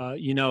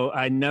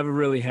 I never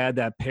really had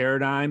that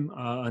paradigm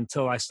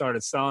until I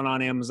started selling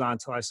on Amazon,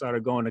 until I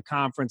started going to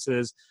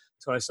conferences,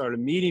 until I started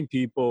meeting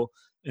people.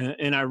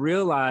 And I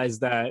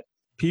realized that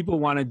people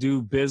want to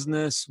do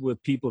business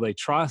with people they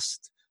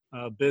trust,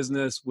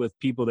 business with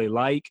people they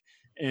like.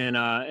 And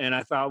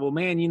I thought, well,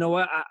 man, you know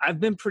what? I've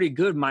been pretty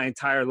good my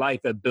entire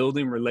life at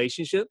building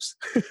relationships.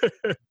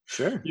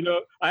 Sure.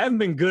 I haven't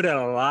been good at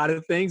a lot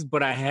of things,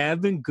 but I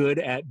have been good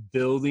at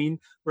building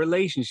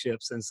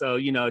relationships. And so,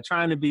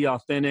 trying to be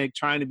authentic,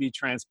 trying to be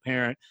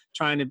transparent,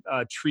 trying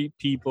to treat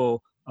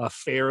people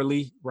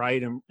fairly,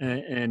 right?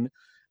 And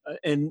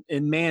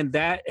man,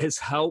 that has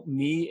helped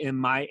me in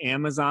my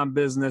Amazon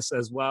business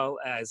as well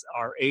as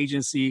our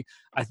agency.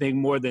 I think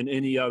more than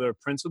any other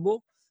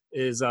principle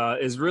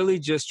is really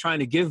just trying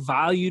to give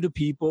value to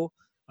people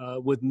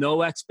with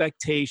no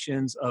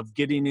expectations of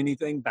getting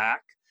anything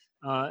back.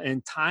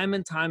 And time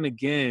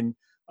again,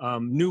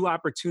 new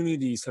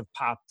opportunities have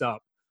popped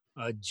up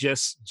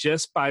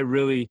just by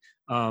really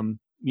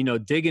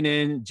digging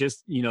in,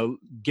 just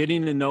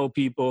getting to know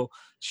people,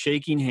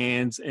 shaking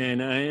hands,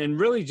 and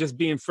really just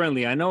being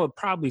friendly. I know it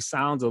probably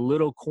sounds a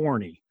little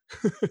corny,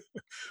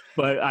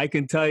 but I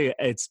can tell you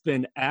it's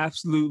been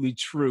absolutely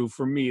true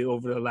for me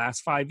over the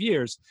last 5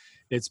 years.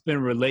 It's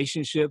been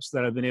relationships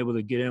that I've been able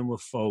to get in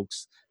with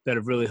folks that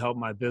have really helped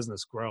my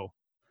business grow.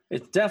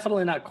 It's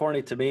definitely not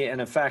corny to me. And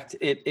in fact,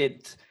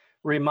 it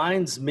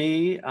reminds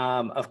me,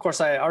 of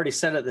course, I already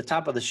said at the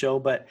top of the show,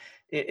 but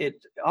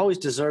it always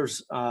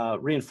deserves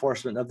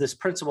reinforcement of this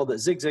principle that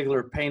Zig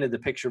Ziglar painted the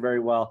picture very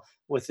well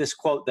with this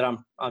quote that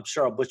I'm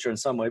sure I'll butcher in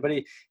some way. But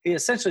he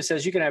essentially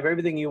says you can have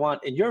everything you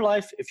want in your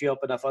life if you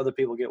help enough other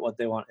people get what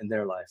they want in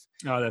their life.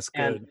 Oh, that's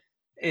good. And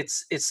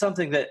it's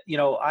something that,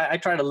 I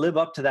try to live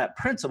up to that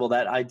principle,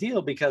 that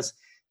ideal, because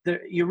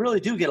you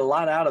really do get a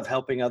lot out of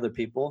helping other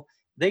people.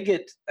 They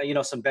get,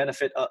 some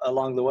benefit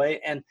along the way.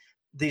 And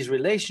these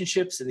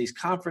relationships and these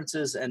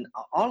conferences and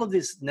all of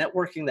this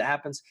networking that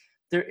happens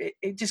there,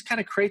 it just kind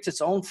of creates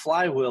its own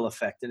flywheel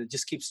effect, and it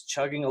just keeps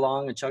chugging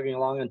along and chugging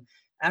along. And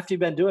after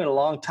you've been doing it a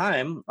long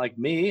time, like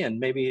me and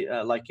maybe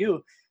like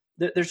you,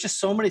 there's just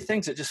so many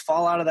things that just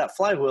fall out of that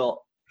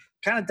flywheel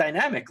kind of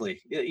dynamically.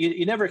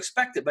 You never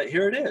expect it, but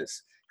here it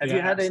is. Have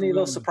you had any of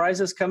those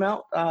surprises come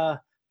out? Well,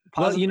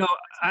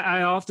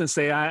 I often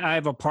say I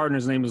have a partner.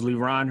 His name is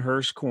Leron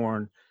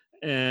Hirschkorn.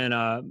 And,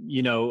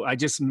 I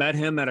just met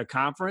him at a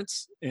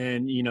conference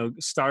and,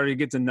 started to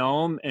get to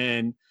know him.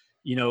 And,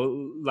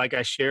 like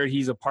I shared,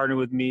 he's a partner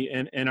with me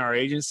in our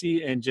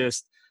agency, and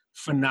just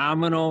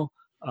phenomenal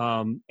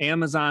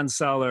Amazon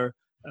seller.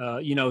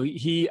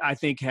 He, I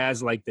think,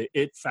 has like the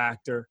it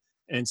factor.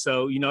 And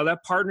so, that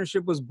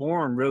partnership was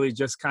born really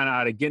just kind of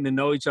out of getting to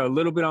know each other a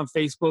little bit on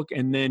Facebook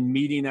and then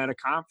meeting at a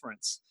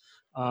conference.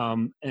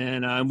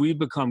 And we've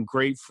become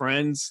great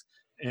friends.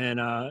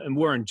 And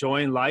we're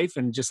enjoying life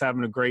and just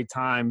having a great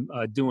time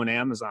doing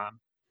Amazon.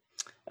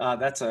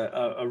 That's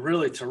a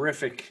really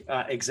terrific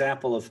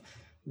example of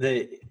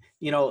the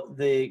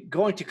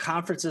going to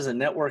conferences and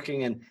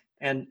networking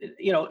and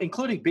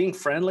including being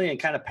friendly and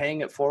kind of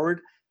paying it forward.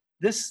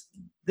 This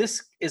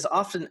is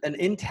often an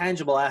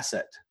intangible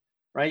asset,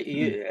 right?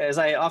 As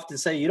I often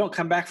say, you don't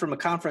come back from a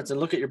conference and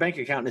look at your bank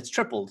account and it's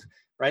tripled,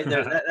 right?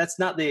 That's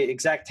not the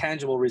exact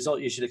tangible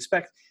result you should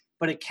expect.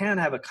 But it can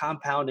have a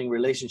compounding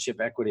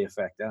relationship equity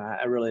effect. And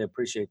I really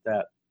appreciate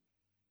that.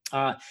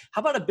 How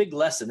about a big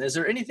lesson? Is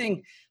there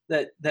anything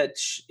that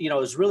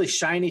is really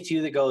shiny to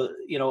you that goes,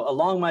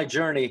 along my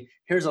journey,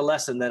 here's a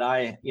lesson that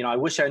I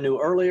wish I knew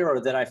earlier,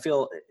 or that I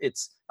feel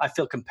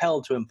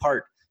compelled to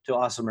impart to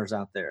awesomers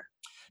out there?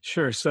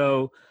 Sure.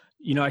 So,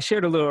 I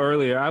shared a little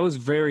earlier, I was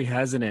very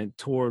hesitant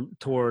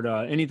toward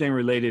anything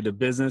related to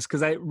business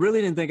because I really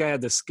didn't think I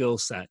had the skill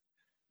set.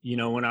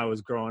 When I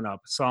was growing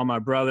up, saw my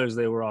brothers,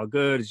 they were all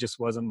good. It just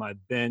wasn't my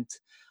bent.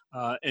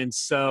 And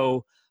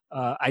so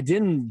I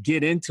didn't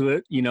get into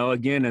it,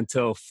 again,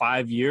 until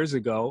 5 years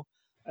ago.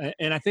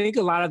 And I think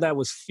a lot of that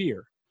was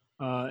fear.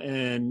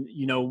 And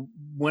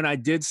when I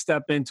did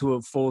step into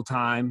it full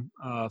time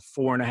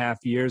 4.5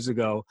 years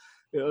ago,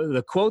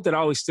 the quote that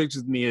always sticks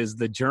with me is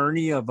the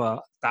journey of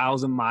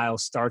 1,000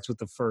 miles starts with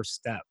the first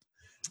step.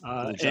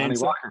 Johnny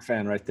Walker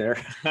fan right there.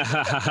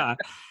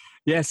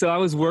 Yeah, so I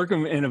was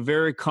working in a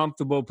very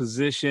comfortable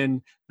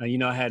position. I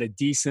had a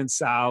decent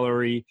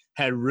salary,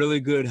 had really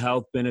good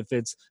health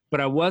benefits,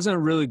 but I wasn't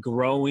really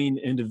growing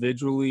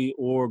individually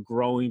or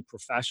growing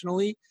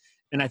professionally.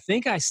 And I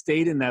think I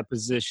stayed in that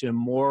position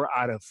more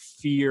out of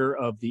fear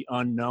of the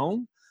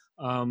unknown,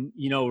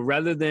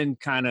 rather than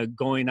kind of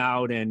going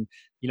out and,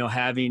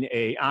 having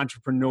a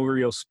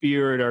entrepreneurial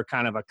spirit or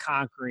kind of a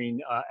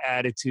conquering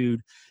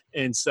attitude.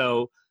 And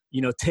so,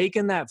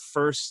 taking that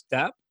first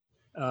step,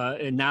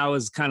 and now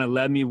has kind of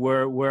led me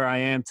where I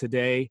am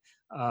today.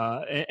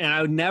 And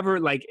I would never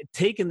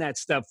taken that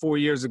step 4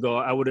 years ago.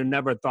 I would have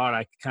never thought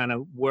I kind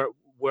of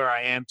where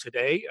I am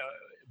today.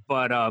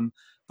 But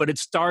it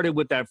started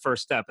with that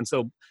first step. And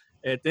so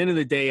at the end of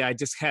the day, I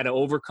just had to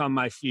overcome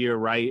my fear,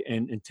 right.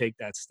 And take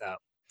that step.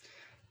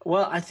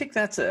 Well, I think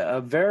that's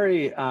a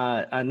very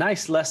a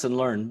nice lesson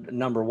learned,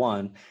 number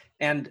one.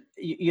 And,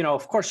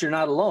 of course you're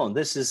not alone.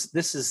 This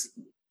is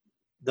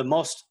the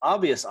most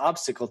obvious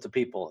obstacle to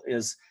people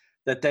is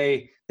that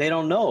they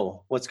don't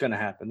know what's going to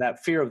happen,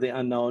 that fear of the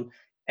unknown.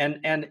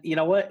 And you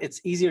know what? It's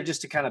easier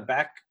just to kind of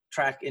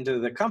backtrack into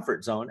the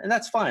comfort zone. And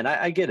that's fine.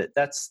 I get it.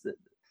 That's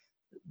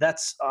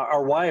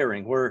our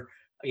wiring. We're,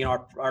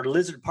 our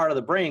lizard part of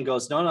the brain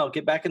goes, no,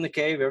 get back in the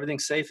cave.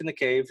 Everything's safe in the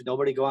cave.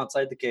 Nobody go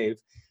outside the cave.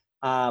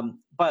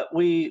 But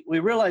we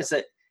realize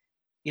that,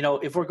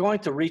 if we're going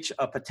to reach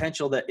a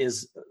potential that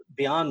is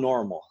beyond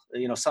normal,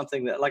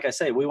 something that, like I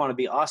say, we want to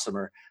be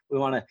awesomer. We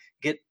want to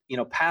get,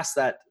 past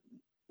that.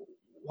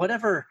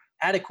 Whatever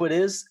adequate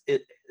is,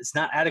 it's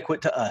not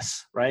adequate to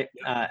us, right?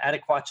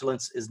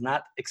 Adequatulence is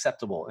not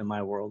acceptable in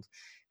my world.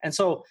 And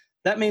so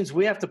that means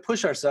we have to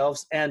push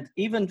ourselves and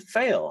even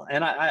fail.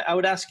 And I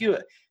would ask you,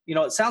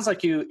 it sounds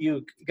like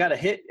you got a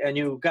hit and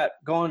you got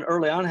going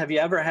early on. Have you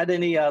ever had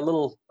any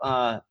little,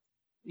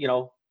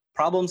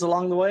 problems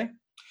along the way?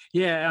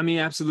 Yeah, I mean,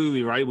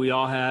 absolutely, right? We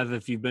all have.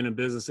 If you've been in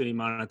business any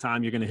amount of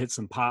time, you're going to hit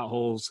some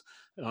potholes.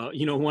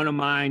 One of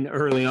mine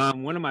early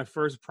on, one of my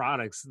first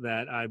products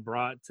that I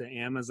brought to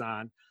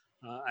Amazon,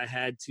 I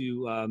had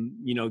to,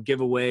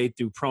 give away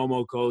through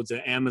promo codes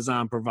that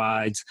Amazon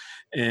provides.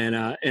 And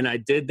I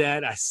did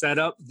that. I set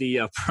up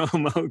the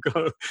promo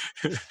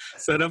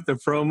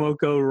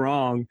code,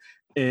 wrong.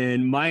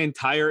 and my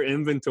entire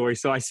inventory.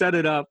 So I set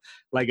it up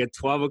like at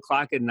 12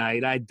 o'clock at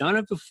night. I'd done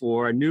it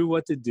before. I knew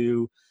what to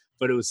do,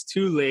 but it was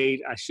too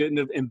late. I shouldn't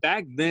have. And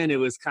back then it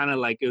was kind of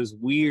like, it was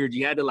weird.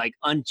 You had to like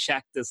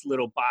uncheck this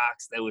little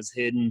box that was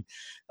hidden,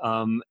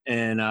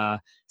 and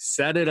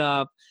set it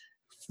up.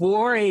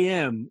 4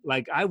 a.m.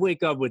 Like I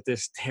wake up with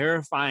this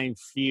terrifying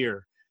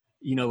fear,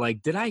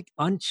 like, did I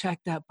uncheck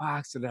that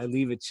box? Did I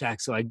leave it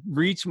checked? So I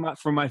reach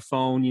for my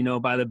phone,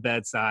 by the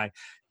bedside,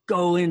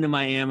 go into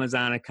my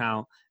Amazon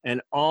account,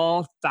 and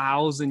all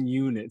 1,000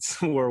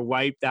 units were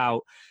wiped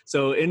out.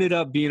 So it ended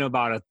up being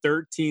about a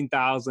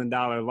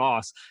 $13,000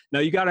 loss. Now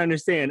you got to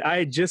understand, I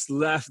had just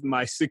left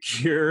my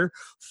secure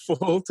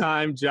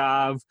full-time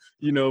job,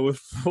 with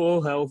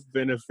full health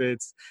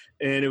benefits.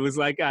 And it was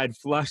like I'd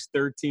flushed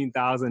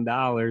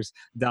 $13,000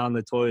 down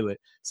the toilet.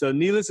 So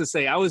needless to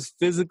say, I was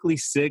physically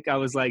sick. I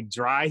was like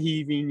dry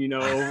heaving,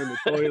 over the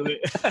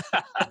toilet.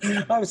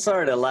 I'm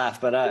sorry to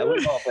laugh, but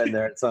we've all been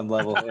there at some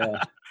level.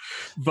 Yeah.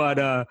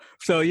 But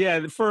so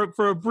yeah,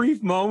 for a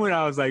brief moment,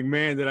 I was like,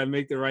 man, did I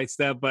make the right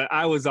step? But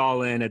I was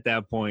all in at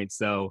that point.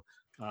 So,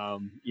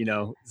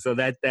 so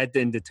that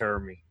didn't deter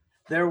me.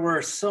 There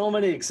were so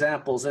many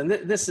examples, and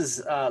this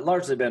has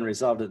largely been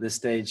resolved at this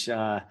stage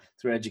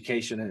through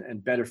education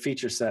and better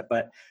feature set.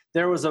 But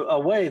there was a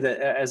way that,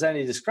 as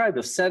Andy described,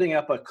 of setting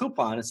up a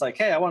coupon. It's like,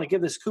 hey, I want to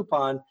give this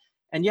coupon,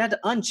 and you had to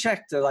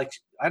uncheck to like,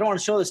 I don't want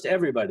to show this to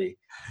everybody.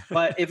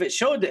 But if it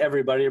showed to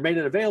everybody or made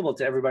it available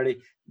to everybody,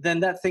 then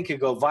that thing could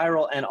go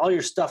viral, and all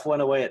your stuff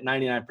went away at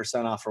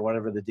 99% off or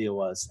whatever the deal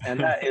was. And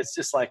that is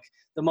just like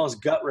the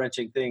most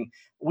gut-wrenching thing.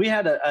 We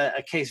had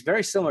a case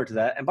very similar to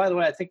that. And by the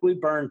way, I think we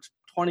burned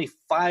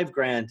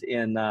 $25,000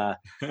 in a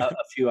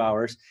few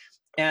hours.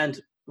 And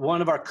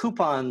one of our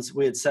coupons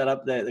we had set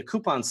up, the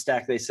coupon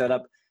stack they set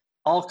up,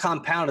 all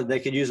compounded, they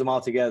could use them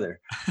all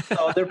together.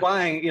 So they're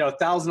buying,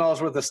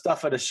 $1,000 worth of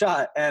stuff at a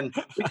shot, and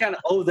we kind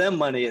of owe them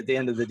money at the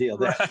end of the deal.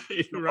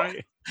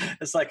 Right.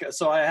 It's like,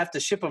 so I have to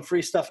ship them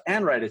free stuff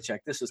and write a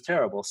check. This is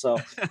terrible. So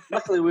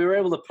luckily we were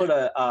able to put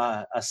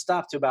a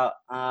stop to about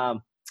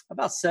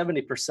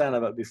 70%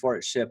 of it before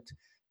it shipped.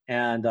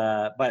 And,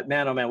 but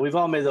man, oh man, we've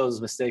all made those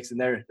mistakes, and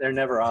they're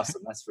never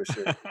awesome. That's for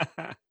sure.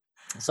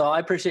 So I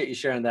appreciate you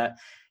sharing that.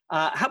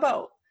 How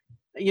about,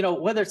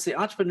 whether it's the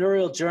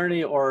entrepreneurial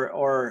journey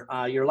or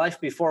your life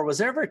before, was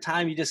there ever a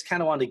time you just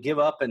kind of wanted to give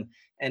up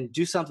and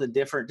do something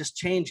different, just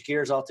change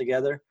gears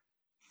altogether?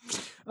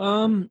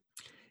 So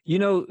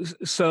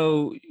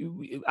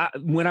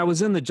when I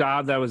was in the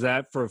job that I was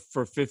at for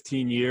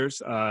 15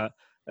 years,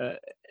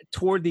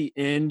 toward the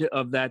end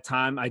of that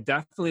time, I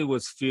definitely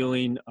was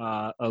feeling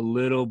a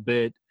little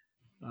bit,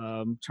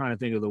 trying to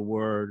think of the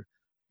word,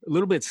 a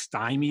little bit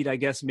stymied, I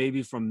guess,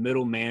 maybe from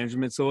middle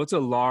management. So it's a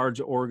large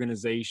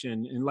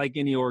organization, and like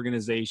any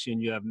organization,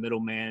 you have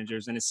middle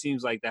managers, and it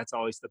seems like that's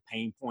always the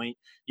pain point.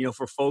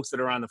 For folks that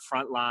are on the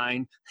front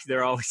line,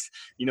 they're always,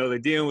 they're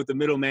dealing with the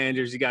middle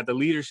managers. You got the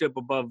leadership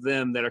above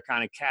them that are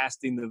kind of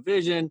casting the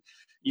vision,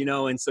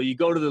 and so you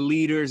go to the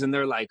leaders and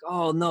they're like,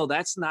 oh no,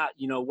 that's not,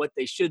 what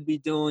they should be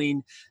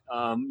doing.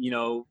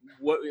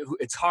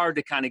 It's hard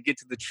to kind of get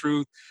to the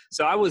truth.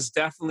 So I was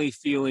definitely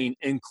feeling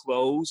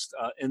enclosed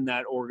in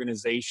that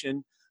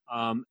organization.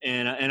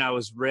 And I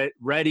was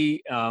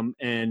ready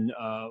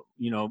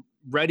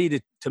ready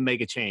to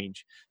make a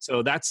change.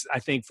 So that's, I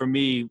think for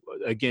me,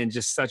 again,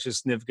 just such a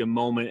significant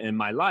moment in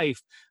my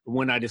life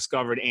when I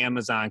discovered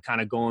Amazon, kind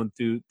of going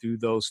through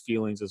those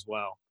feelings as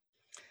well.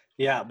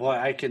 Yeah, boy,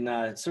 I can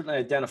certainly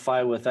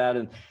identify with that.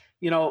 And,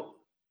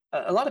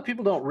 a lot of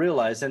people don't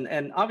realize,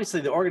 and obviously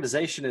the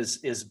organization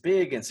is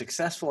big and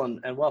successful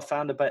and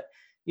well-founded, but,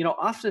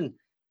 often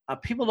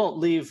people don't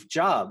leave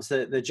jobs.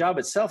 The job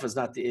itself is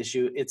not the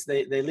issue. It's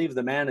they leave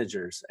the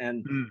managers,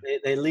 and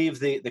they leave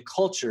the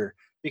culture,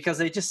 because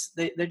they're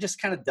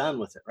just kind of done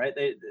with it, right?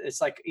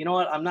 It's like, you know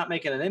what, I'm not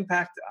making an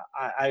impact.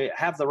 I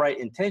have the right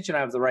intention. I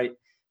have the right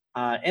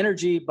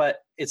energy, but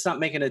it's not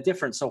making a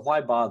difference. So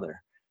why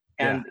bother?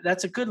 And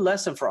that's a good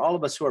lesson for all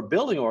of us who are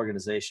building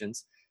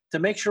organizations, to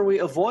make sure we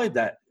avoid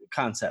that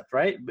concept,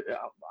 right?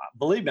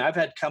 Believe me, I've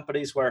had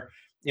companies where,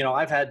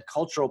 I've had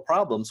cultural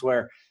problems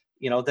where,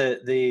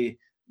 the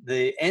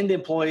end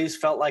employees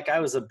felt like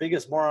I was the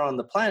biggest moron on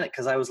the planet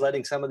because I was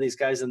letting some of these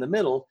guys in the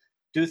middle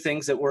do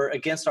things that were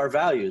against our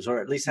values,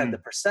 or at least had the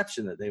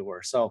perception that they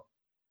were. So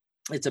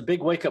it's a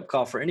big wake-up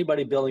call for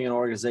anybody building an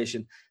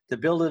organization to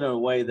build it in a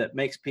way that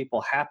makes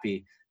people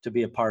happy to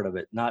be a part of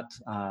it, not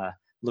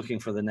looking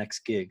for the next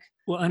gig.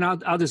 Well, and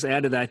I'll just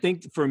add to that. I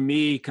think for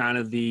me, kind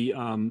of the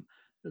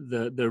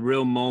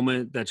real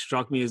moment that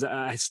struck me is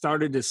I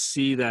started to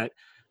see that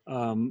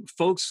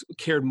folks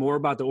cared more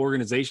about the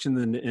organization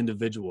than the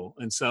individual.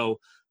 And so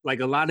like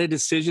a lot of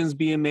decisions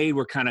being made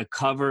were kind of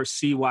cover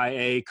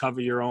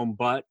your own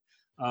butt,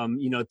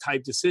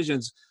 type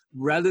decisions,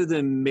 rather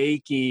than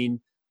making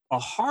a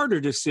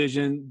harder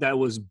decision that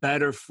was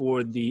better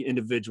for the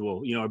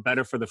individual, or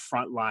better for the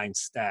frontline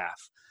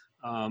staff.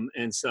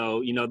 And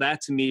so,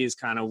 that to me is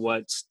kind of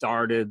what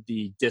started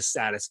the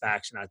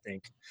dissatisfaction, I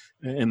think,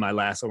 in my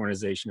last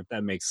organization, if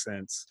that makes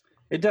sense.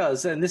 It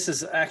does. And this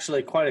is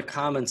actually quite a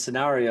common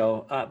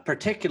scenario.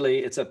 Particularly,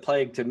 it's a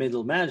plague to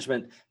middle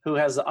management who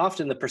has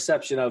often the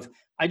perception of,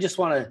 I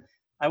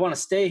want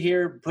to stay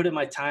here, put in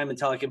my time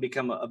until I can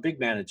become a big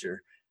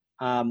manager.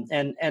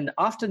 And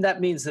often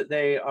that means that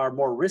they are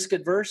more risk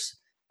adverse.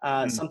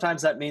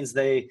 Sometimes that means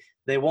they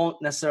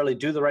won't necessarily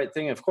do the right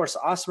thing. Of course,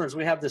 Awesomers,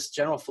 we have this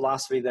general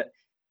philosophy that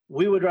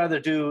we would rather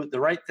do the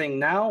right thing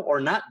now or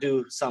not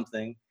do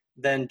something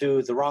than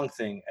do the wrong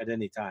thing at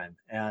any time.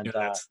 And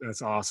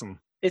that's awesome.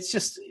 It's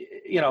just,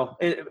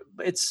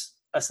 it's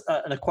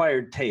an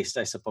acquired taste,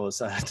 I suppose,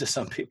 to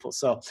some people.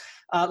 So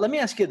let me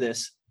ask you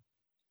this.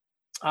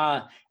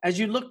 As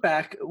you look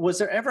back, was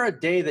there ever a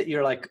day that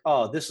you're like,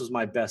 oh, this was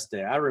my best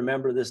day? I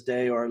remember this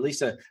day, or at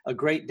least a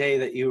great day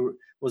that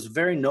was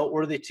very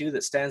noteworthy to you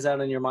that stands out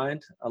in your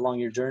mind along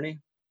your journey?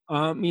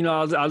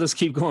 I'll just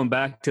keep going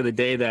back to the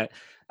day that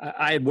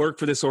I had worked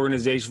for this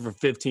organization for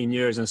 15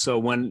 years. And so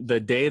when the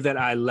day that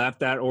I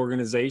left that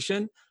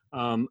organization,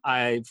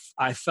 I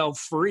felt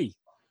free.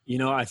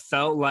 I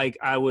felt like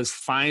I was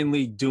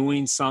finally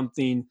doing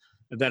something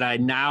that I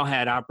now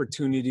had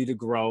opportunity to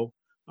grow.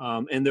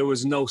 And there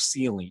was no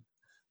ceiling.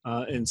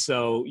 And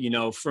so,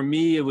 for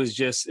me, it was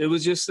just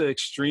an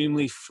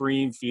extremely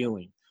freeing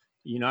feeling.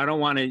 I don't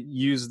want to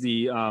use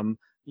the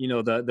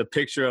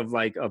picture of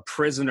like a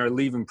prisoner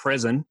leaving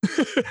prison.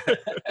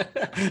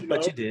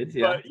 But you did,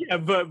 yeah.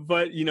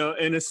 But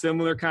in a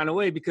similar kind of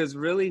way, because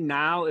really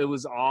now it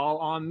was all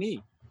on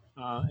me.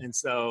 And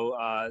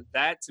so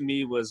that to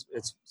me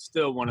it's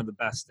still one of the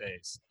best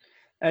days.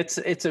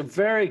 It's a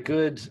very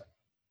good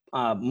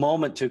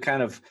moment to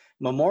kind of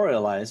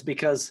memorialize,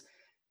 because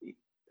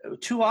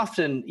too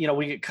often,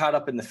 we get caught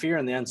up in the fear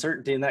and the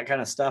uncertainty and that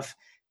kind of stuff.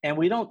 And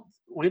we don't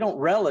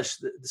relish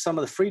some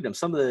of the freedom,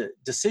 some of the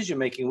decision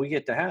making we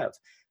get to have.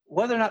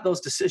 Whether or not those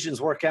decisions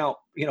work out,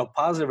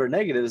 positive or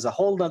negative, is a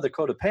whole nother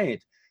coat of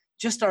paint.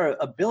 Just our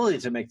ability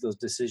to make those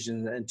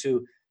decisions and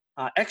to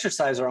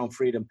exercise our own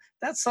freedom,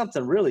 that's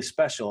something really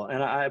special.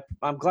 And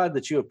I'm glad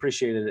that you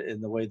appreciated it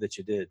in the way that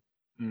you did.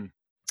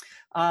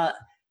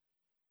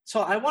 So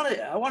I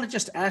want to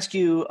just ask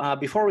you,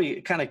 before we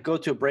kind of go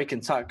to a break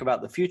and talk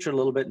about the future a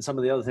little bit and some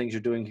of the other things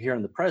you're doing here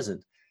in the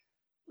present,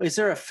 is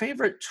there a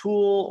favorite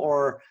tool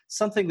or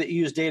something that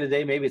you use day to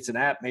day? Maybe it's an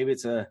app, maybe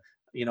it's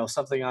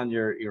something on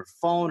your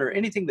phone, or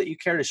anything that you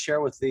care to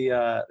share with the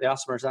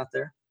Awesomers out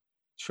there?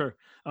 Sure.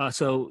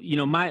 So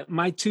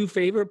my two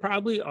favorite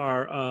probably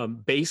are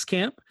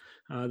Basecamp.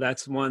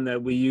 That's one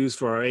that we use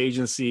for our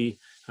agency.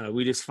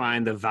 We just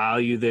find the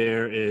value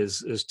there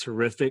is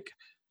terrific.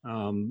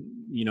 I'm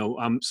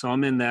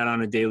in that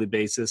on a daily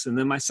basis. And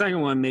then my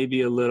second one may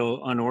be a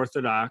little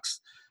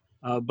unorthodox,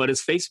 but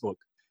it's Facebook.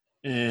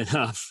 And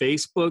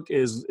Facebook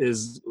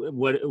is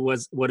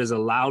what has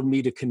allowed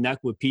me to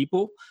connect with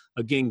people.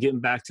 Again, getting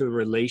back to the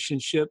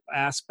relationship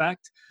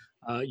aspect.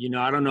 I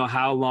don't know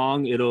how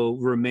long it'll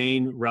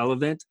remain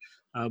relevant,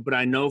 but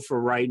I know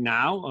for right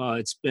now,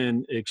 it's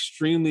been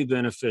extremely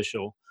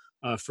beneficial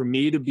for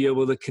me to be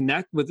able to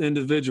connect with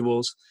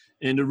individuals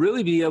and to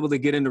really be able to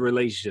get into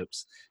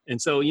relationships.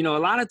 And so, a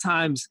lot of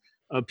times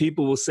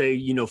people will say,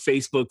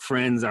 Facebook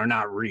friends are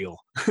not real,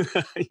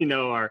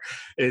 or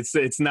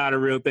it's not a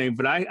real thing.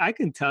 But I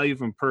can tell you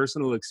from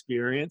personal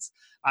experience,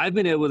 I've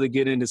been able to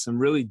get into some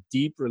really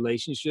deep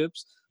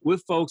relationships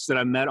with folks that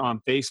I met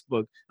on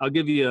Facebook. I'll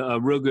give you a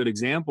real good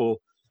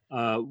example.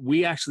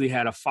 We actually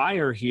had a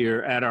fire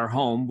here at our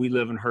home. We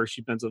live in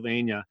Hershey,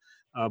 Pennsylvania,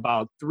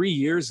 about 3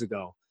 years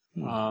ago.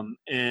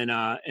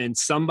 And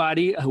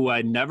somebody who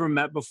I'd never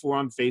met before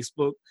on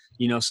Facebook,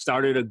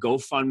 started a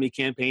GoFundMe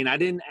campaign. I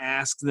didn't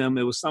ask them.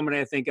 It was somebody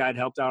I think I'd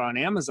helped out on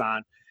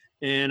Amazon.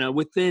 And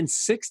within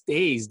 6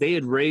 days, they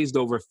had raised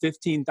over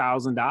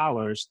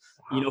 $15,000,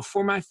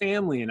 for my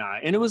family and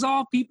I. And it was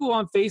all people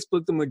on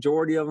Facebook, the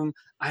majority of them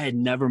I had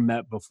never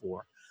met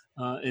before.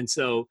 And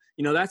so,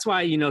 that's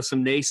why,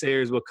 some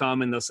naysayers will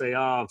come and they'll say,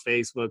 oh,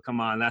 Facebook, come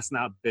on, that's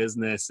not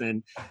business.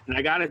 And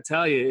I got to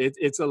tell you,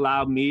 it's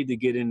allowed me to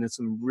get into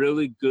some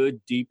really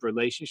good, deep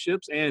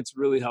relationships, and it's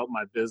really helped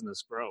my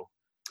business grow.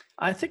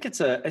 I think it's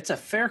a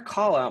fair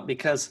call out,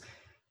 because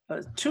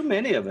too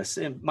many of us,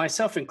 and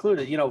myself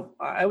included,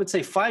 I would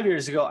say 5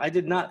 years ago, I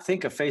did not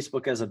think of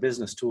Facebook as a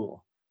business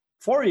tool.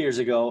 4 years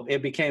ago,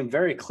 it became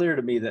very clear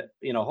to me that,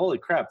 holy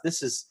crap,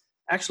 this is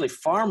actually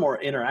far more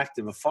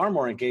interactive, far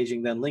more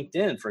engaging than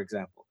LinkedIn, for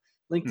example.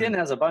 LinkedIn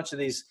has a bunch of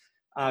these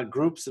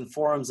groups and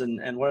forums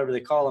and whatever they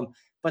call them,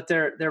 but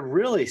they're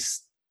really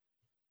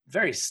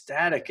very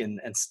static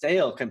and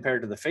stale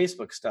compared to the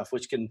Facebook stuff,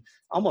 which can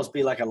almost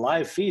be like a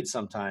live feed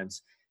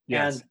sometimes.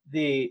 Yes.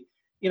 And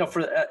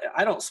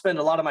I don't spend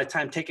a lot of my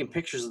time taking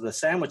pictures of the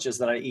sandwiches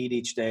that I eat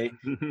each day.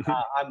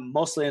 I'm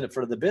mostly in it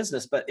for the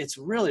business, but it's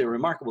really a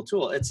remarkable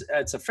tool. It's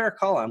a fair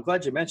call. I'm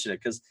glad you mentioned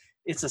it, because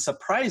it's a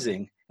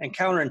surprising and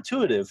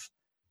counterintuitive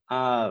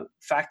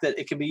fact that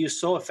it can be used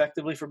so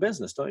effectively for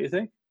business, don't you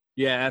think?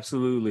 Yeah,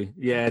 absolutely.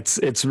 Yeah,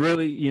 it's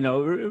really,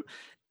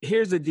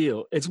 here's the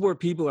deal. It's where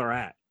people are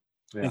at.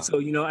 Yeah. And so,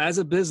 as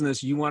a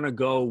business, you want to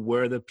go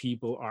where the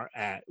people are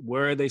at.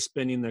 Where are they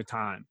spending their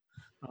time?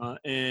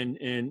 And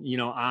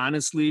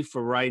honestly,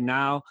 for right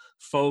now,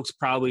 folks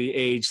probably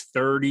age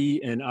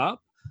 30 and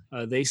up,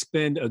 they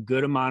spend a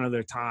good amount of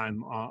their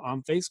time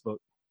on Facebook.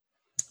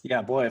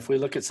 Yeah, boy, if we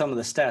look at some of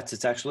the stats,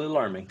 it's actually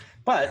alarming.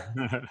 But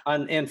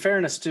in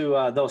fairness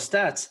to those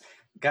stats,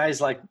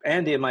 guys like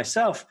Andy and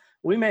myself,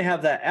 we may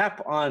have that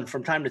app on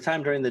from time to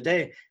time during the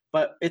day,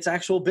 but it's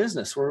actual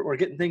business. We're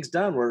getting things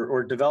done.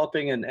 We're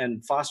developing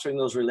and fostering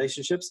those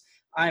relationships.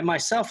 I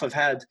myself have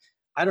had,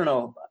 I don't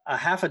know, a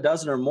half a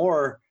dozen or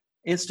more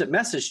instant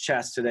message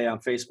chats today on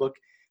Facebook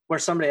where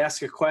somebody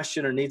asks a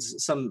question or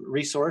needs some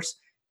resource,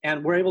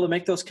 and we're able to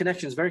make those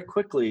connections very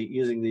quickly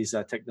using these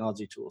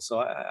technology tools. So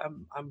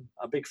I'm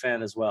a big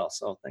fan as well.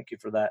 So thank you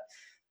for that.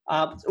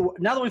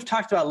 Now that we've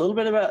talked about a little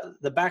bit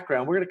about the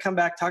background, we're going to come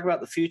back, talk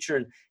about the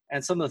future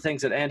and some of the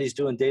things that Andy's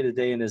doing day to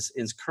day in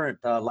his current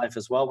life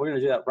as well. We're going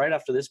to do that right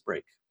after this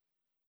break.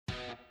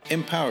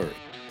 Empowery.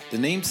 The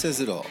name says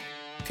it all.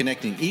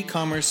 Connecting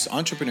e-commerce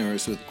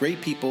entrepreneurs with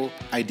great people,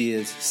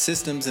 ideas,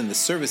 systems, and the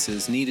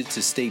services needed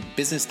to stay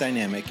business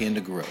dynamic and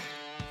to grow.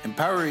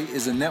 Empowery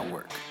is a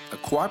network, a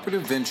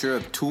cooperative venture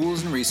of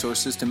tools and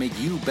resources to make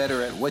you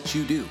better at what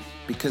you do,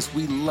 because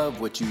we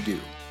love what you do.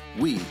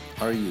 We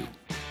are you.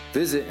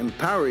 Visit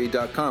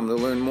Empowery.com to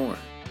learn more.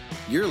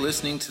 You're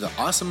listening to the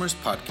Awesomers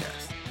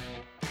Podcast.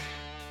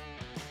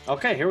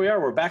 Okay, here we are.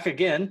 We're back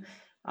again.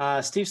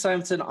 Steve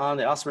Simonson on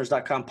the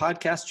Awesomers.com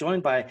podcast,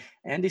 joined by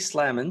Andy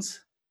Slamans.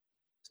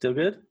 Still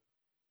good?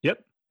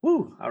 Yep.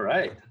 Woo! All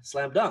right,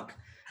 slam dunk.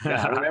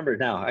 Yeah, I remember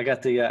now. I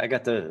got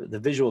the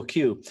visual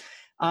cue.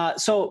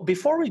 So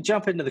before we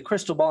jump into the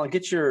crystal ball and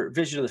get your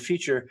vision of the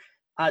future,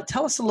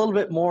 tell us a little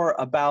bit more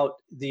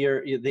about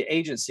the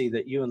agency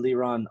that you and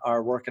Liron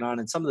are working on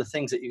and some of the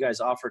things that you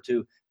guys offer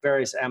to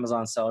various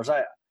Amazon sellers.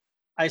 I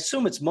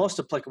assume it's most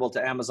applicable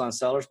to Amazon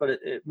sellers, but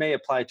it may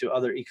apply to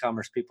other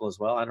e-commerce people as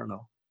well. I don't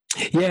know.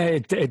 Yeah,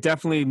 it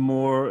definitely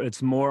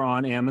it's more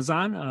on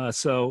Amazon.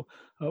 So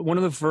one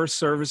of the first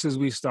services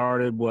we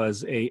started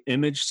was a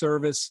image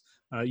service.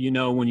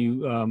 When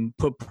you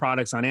put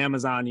products on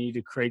Amazon, you need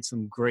to create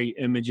some great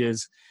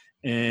images.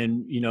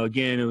 And,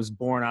 again, it was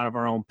born out of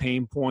our own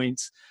pain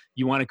points.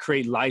 You want to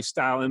create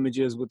lifestyle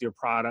images with your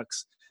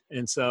products.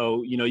 And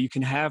so, you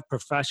can have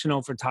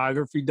professional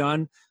photography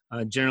done.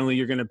 Generally,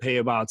 you're going to pay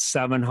about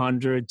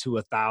 $700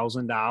 to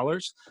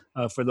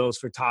 $1,000 for those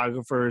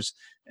photographers.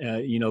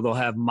 They'll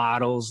have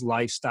models,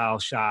 lifestyle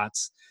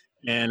shots.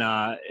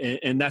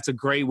 And that's a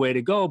great way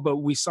to go. But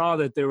we saw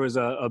that there was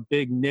a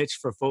big niche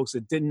for folks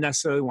that didn't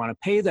necessarily want to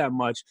pay that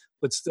much,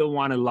 but still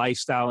wanted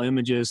lifestyle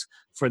images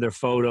for their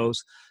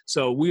photos.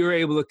 So we were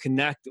able to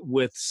connect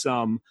with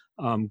some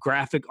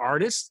graphic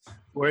artists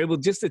who were able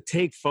just to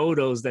take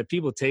photos that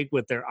people take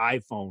with their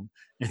iPhone.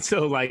 And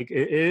so it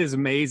is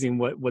amazing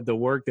what the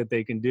work that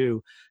they can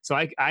do. So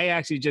I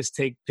actually just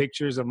take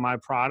pictures of my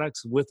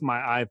products with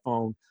my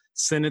iPhone,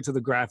 send it to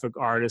the graphic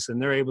artist,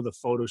 and they're able to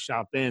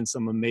Photoshop in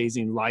some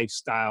amazing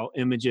lifestyle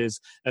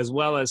images as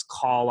well as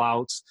call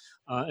outs.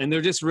 And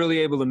they're just really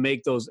able to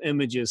make those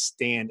images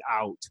stand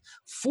out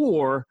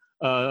for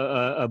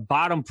a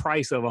bottom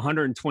price of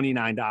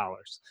 $129.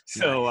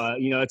 So,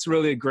 it's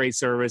really a great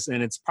service,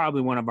 and it's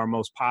probably one of our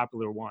most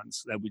popular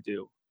ones that we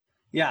do.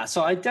 Yeah,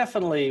 so I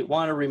definitely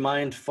want to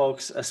remind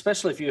folks,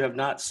 especially if you have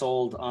not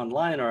sold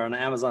online or on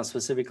Amazon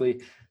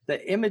specifically,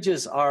 that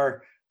images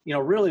are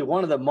really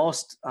one of the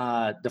most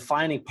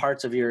defining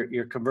parts of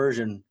your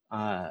conversion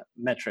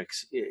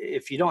metrics.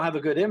 If you don't have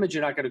a good image,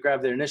 you're not going to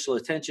grab their initial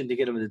attention to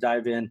get them to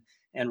dive in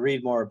and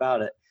read more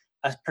about it,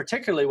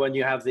 particularly when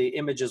you have the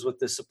images with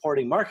the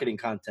supporting marketing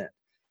content.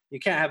 You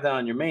can't have that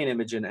on your main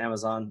image in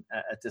Amazon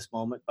at this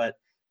moment, but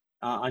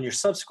on your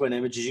subsequent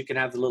images, you can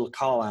have the little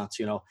call outs,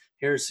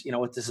 here's,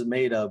 what this is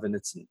made of, and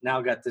it's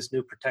now got this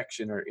new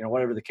protection or,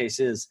 whatever the case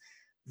is.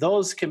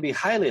 Those can be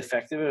highly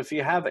effective. If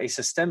you have a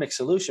systemic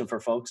solution for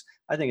folks,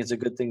 I think it's a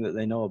good thing that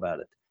they know about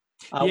it.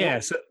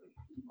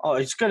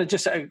 It's going to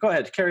just go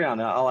ahead, carry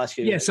on. I'll ask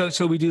you. Yeah.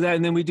 So we do that.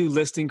 And then we do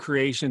listing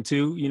creation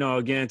too.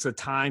 Again, it's a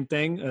time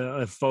thing.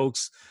 If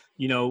folks,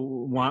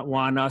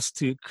 want us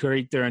to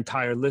create their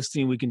entire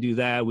listing, we can do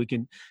that. We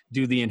can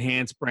do the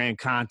enhanced brand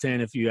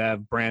content. If you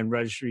have brand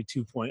registry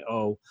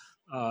 2.0,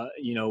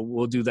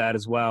 we'll do that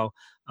as well.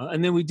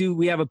 And then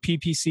we have a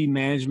PPC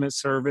management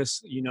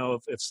service.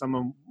 If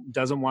someone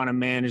doesn't want to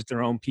manage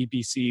their own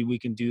PPC, we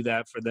can do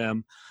that for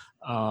them.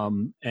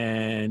 And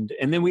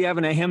then we have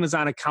an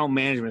Amazon account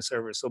management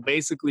service. So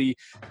basically,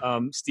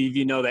 Steve,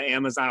 that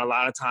Amazon a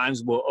lot of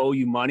times will owe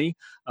you money.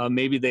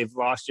 Maybe they've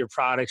lost your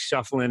product,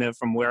 shuffling it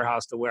from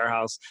warehouse to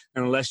warehouse.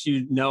 And unless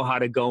you know how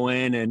to go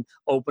in and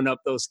open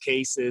up those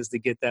cases to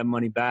get that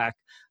money back,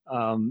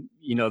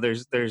 it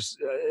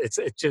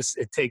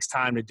takes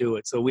time to do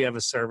it. So we have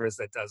a service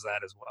that does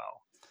that as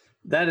well.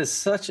 That is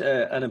such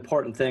an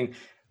important thing.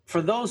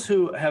 For those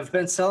who have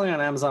been selling on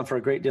Amazon for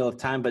a great deal of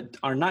time, but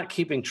are not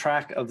keeping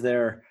track of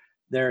their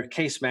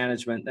case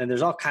management, and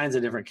there's all kinds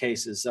of different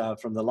cases,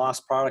 from the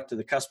lost product to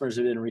the customers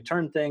who didn't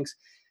return things,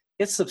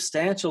 it's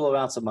substantial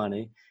amounts of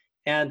money.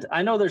 And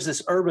I know there's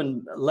this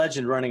urban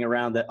legend running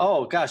around that,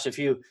 oh gosh, if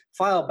you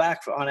file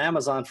back on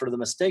Amazon for the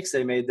mistakes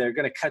they made, they're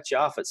going to cut you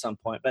off at some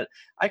point. But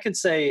I can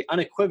say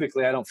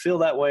unequivocally, I don't feel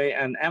that way.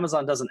 And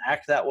Amazon doesn't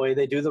act that way.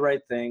 They do the right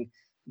thing.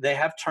 They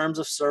have terms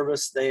of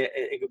service.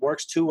 It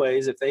works two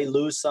ways. If they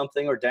lose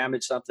something or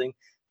damage something,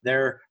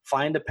 they're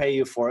fine to pay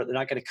you for it. They're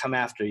not going to come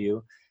after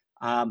you.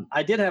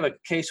 I did have a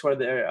case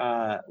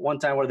where one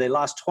time where they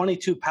lost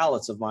 22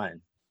 pallets of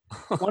mine,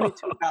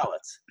 22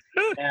 pallets.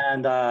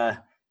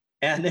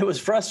 And it was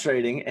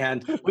frustrating.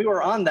 And we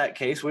were on that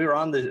case. We were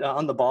on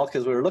the ball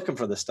because we were looking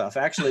for the stuff.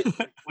 Actually,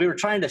 we were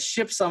trying to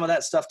ship some of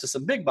that stuff to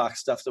some big box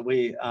stuff that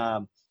we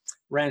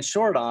ran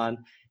short on.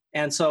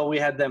 And so we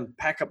had them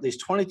pack up these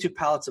 22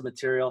 pallets of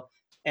material,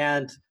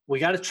 and we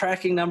got a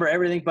tracking number,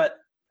 everything. But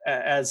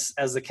as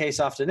the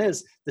case often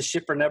is, the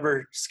shipper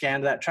never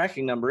scanned that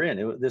tracking number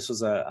in. This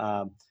was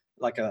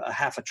like a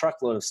half a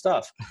truckload of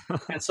stuff.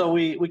 And so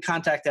we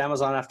contact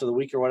Amazon after the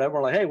week or whatever.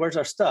 We're like, hey, where's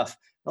our stuff?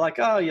 They're like,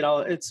 oh,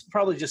 it's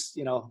probably just,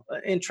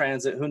 in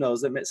transit. Who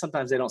knows?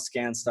 Sometimes they don't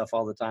scan stuff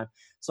all the time.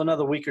 So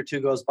another week or two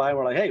goes by.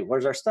 We're like, hey,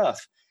 where's our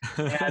stuff?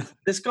 And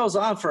this goes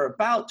on for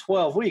about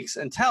 12 weeks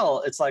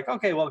until it's like,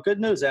 okay, well, good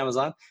news,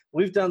 Amazon.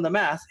 We've done the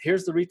math.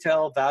 Here's the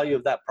retail value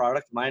of that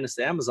product minus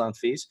the Amazon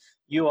fees.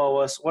 You owe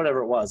us whatever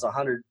it was,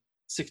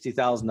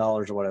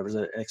 $160,000 or whatever. It's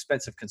an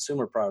expensive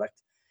consumer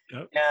product.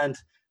 Yep. And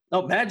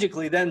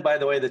magically then, by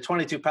the way, the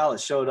 22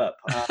 pallets showed up.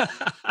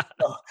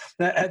 So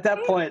at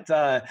that point,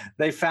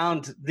 they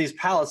found these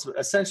pallets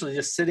essentially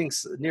just sitting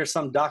near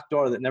some dock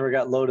door that never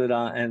got loaded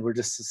on, and were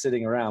just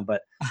sitting around.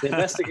 But the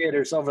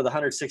investigators over the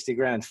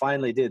 $160,000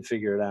 finally did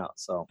figure it out.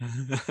 So,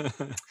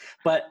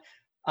 but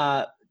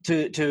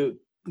to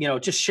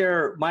just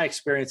share my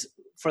experience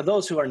for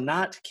those who are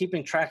not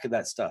keeping track of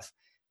that stuff,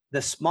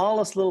 the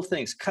smallest little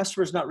things,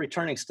 customers not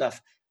returning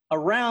stuff,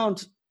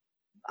 around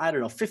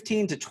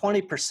 15 to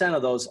 20%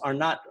 of those are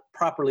not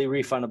properly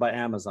refunded by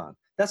Amazon.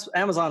 That's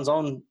Amazon's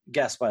own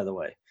guess, by the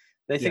way.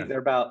 They think they're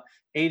about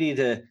 80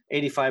 to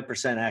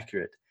 85%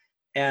 accurate.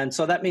 And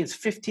so that means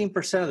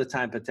 15% of the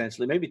time,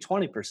 potentially, maybe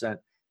 20%,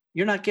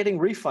 you're not getting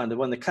refunded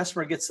when the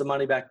customer gets the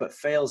money back but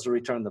fails to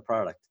return the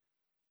product.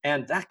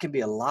 And that can be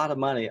a lot of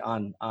money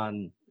on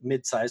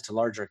mid-sized to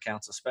larger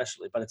accounts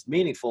especially, but it's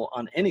meaningful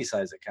on any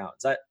size account.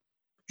 Is that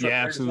true?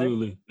 Yeah,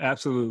 absolutely.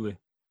 Absolutely.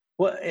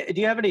 Well, do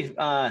you have any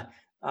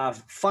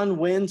fun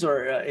wins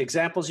or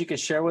examples you can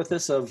share with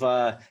us of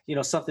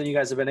something you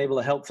guys have been able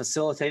to help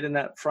facilitate in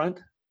that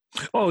front?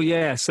 Oh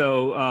yeah.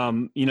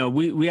 So,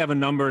 we have a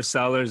number of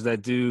sellers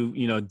that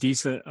do,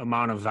 decent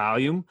amount of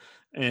volume.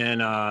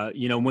 And,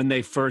 when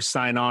they first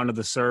sign on to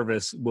the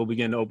service, we'll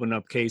begin to open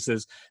up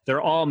cases.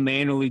 They're all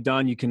manually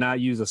done. You cannot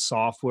use a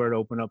software to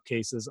open up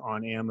cases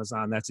on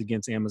Amazon. That's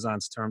against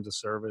Amazon's terms of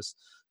service.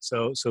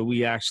 So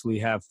we actually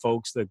have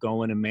folks that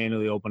go in and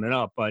manually open it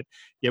up. But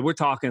yeah, we're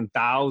talking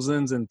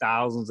thousands and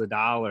thousands of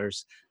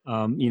dollars,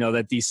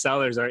 that these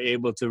sellers are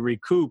able to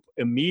recoup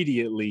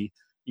immediately,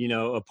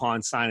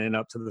 upon signing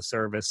up to the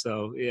service.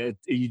 So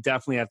you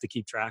definitely have to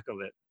keep track of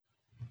it.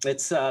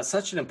 It's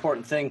such an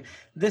important thing.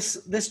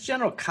 This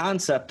general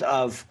concept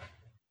of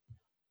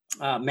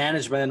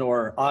management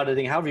or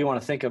auditing, however you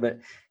want to think of it,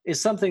 is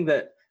something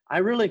that I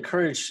really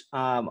encourage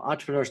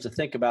entrepreneurs to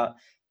think about.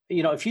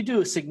 If you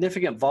do a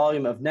significant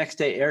volume of next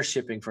day air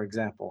shipping, for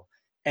example,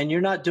 and you're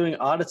not doing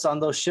audits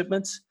on those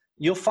shipments,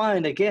 you'll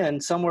find,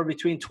 again, somewhere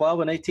between 12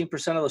 and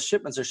 18% of those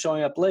shipments are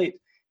showing up late.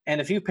 And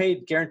if you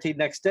paid guaranteed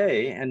next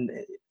day, and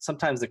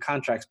sometimes the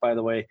contracts, by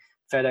the way,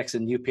 FedEx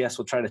and UPS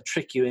will try to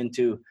trick you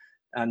into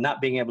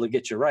not being able to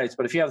get your rights.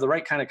 But if you have the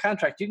right kind of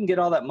contract, you can get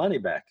all that money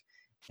back.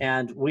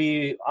 And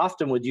we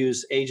often would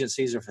use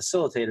agencies or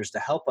facilitators to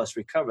help us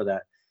recover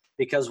that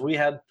because we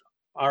had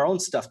our own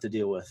stuff to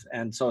deal with.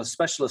 And so a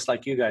specialist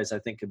like you guys, I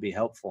think, could be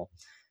helpful.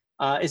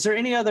 Is there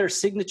any other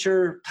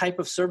signature type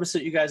of service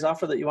that you guys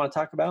offer that you want to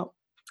talk about?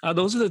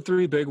 Those are the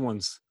three big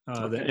ones.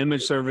 The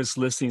image service,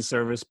 listing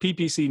service,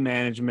 PPC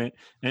management,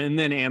 and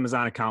then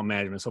Amazon account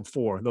management. So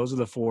 4. Those are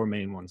the 4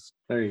 main ones.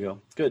 There you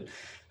go. Good.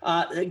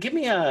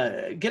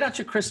 Get out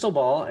your crystal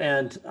ball.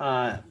 And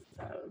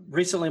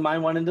recently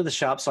mine went into the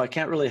shop, so I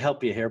can't really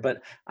help you here.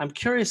 But I'm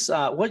curious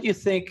what you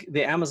think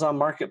the Amazon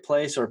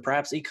marketplace or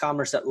perhaps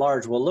e-commerce at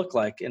large will look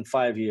like in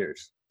 5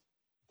 years.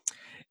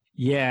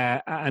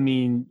 Yeah, I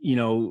mean,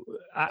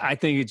 I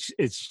think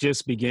it's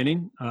just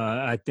beginning.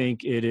 I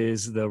think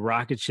the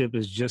rocket ship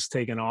is just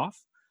taken off.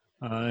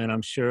 And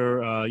I'm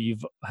sure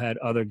you've had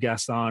other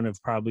guests on have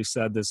probably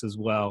said this as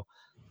well.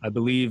 I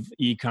believe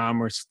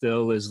e-commerce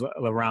still is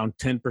around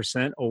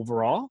 10%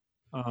 overall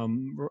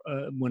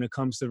when it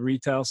comes to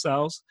retail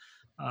sales.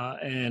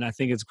 And I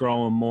think it's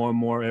growing more and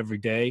more every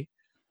day.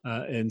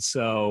 And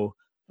so,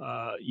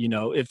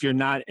 if you're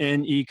not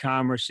in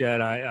e-commerce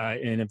yet,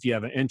 and if you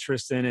have an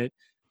interest in it,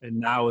 and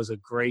now is a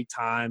great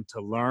time to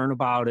learn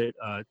about it,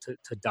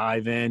 to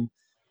dive in.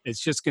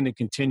 It's just going to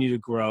continue to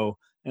grow,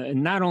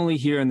 and not only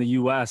here in the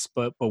U.S.,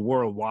 but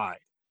worldwide.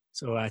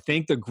 So I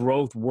think the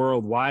growth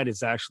worldwide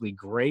is actually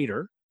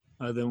greater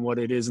than what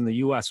it is in the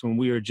U.S. When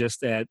we were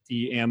just at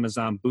the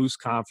Amazon Boost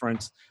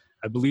conference,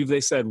 I believe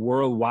they said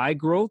worldwide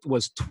growth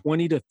was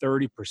 20 to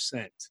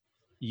 30%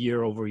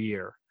 year over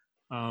year,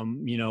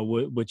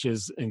 which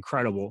is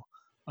incredible.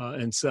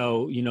 And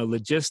so,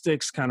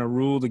 logistics kind of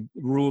rule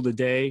the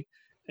day.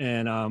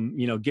 And,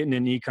 getting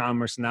in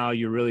e-commerce now,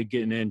 you're really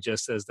getting in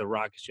just as the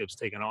rocket ship's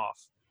taking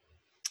off.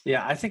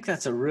 Yeah, I think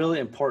that's a really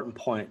important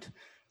point.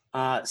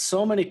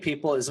 So many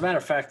people, as a matter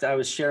of fact, I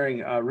was sharing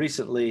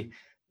recently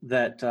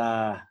that,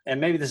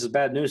 and maybe this is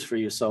bad news for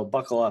you, so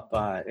buckle up.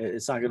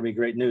 It's not going to be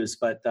great news,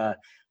 but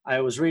I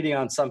was reading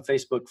on some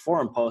Facebook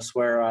forum posts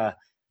where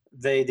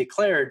they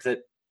declared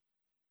that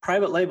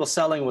private label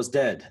selling was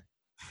dead.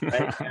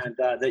 Right? And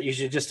that you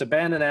should just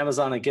abandon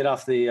Amazon and get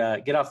off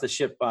the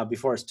ship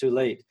before it's too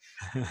late.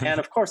 And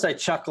of course, I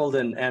chuckled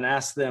and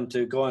asked them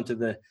to go into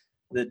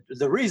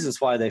the reasons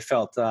why they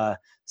felt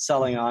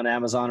selling on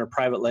Amazon or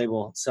private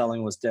label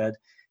selling was dead.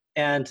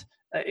 And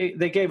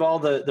they gave all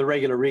the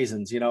regular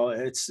reasons.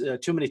 It's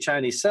too many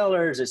Chinese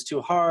sellers. It's too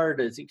hard.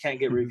 You can't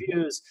get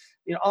reviews.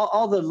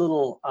 All the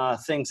little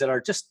things that are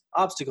just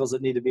obstacles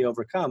that need to be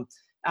overcome.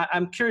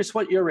 I'm curious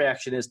what your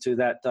reaction is to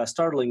that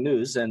startling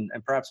news and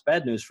perhaps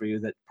bad news for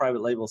you that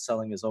private label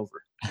selling is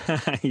over.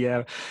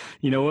 Yeah.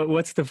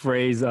 What's the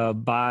phrase,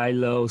 buy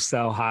low,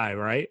 sell high,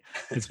 right?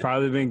 It's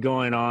probably been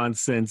going on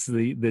since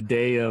the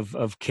day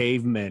of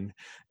cavemen.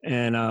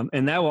 And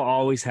that will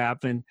always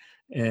happen.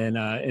 And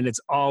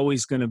it's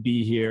always going to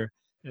be here.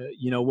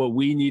 What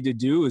we need to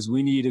do is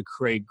we need to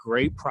create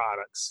great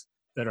products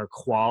that are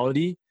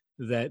quality,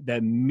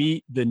 that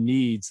meet the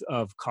needs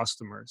of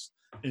customers.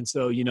 And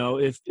so,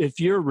 if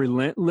you're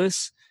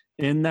relentless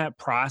in that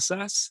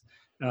process,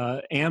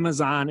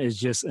 Amazon is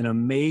just an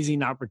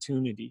amazing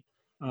opportunity,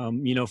 for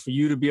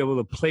you to be able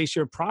to place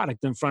your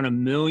product in front of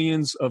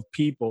millions of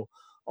people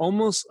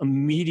almost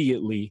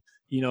immediately,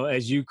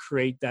 as you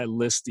create that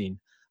listing.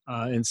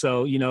 And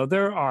so,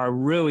 there are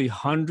really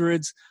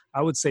hundreds,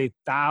 I would say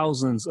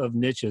thousands of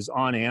niches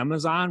on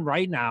Amazon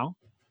right now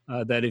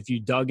that if you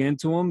dug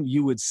into them,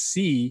 you would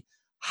see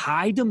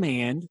high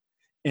demand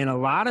and a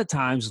lot of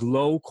times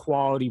low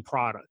quality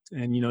product.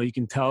 And, you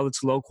can tell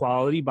it's low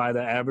quality by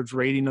the average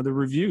rating of the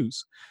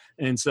reviews.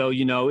 And so,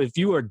 if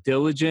you are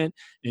diligent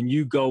and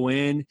you go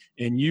in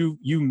and you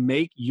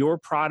make your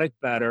product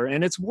better,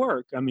 and it's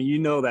work. I mean, you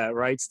know that,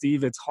 right,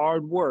 Steve? It's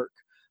hard work.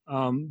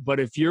 But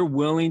if you're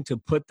willing to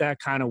put that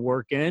kind of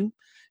work in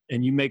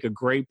and you make a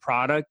great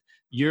product,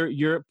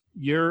 your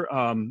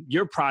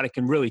product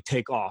can really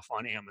take off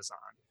on Amazon.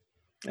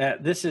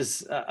 This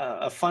is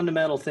a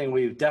fundamental thing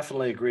we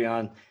definitely agree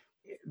on.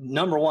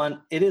 Number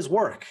one, it is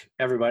work,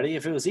 everybody.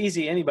 If it was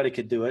easy, anybody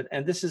could do it.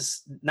 And this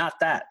is not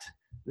that.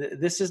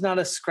 This is not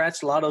a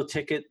scratch lotto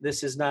ticket.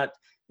 This is not,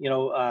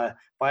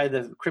 buy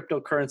the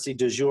cryptocurrency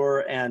du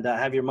jour and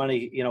have your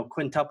money,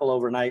 quintuple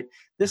overnight.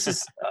 This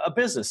is a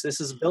business. This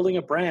is building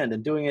a brand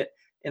and doing it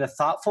in a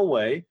thoughtful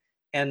way.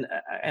 And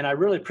I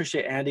really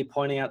appreciate Andy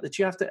pointing out that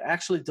you have to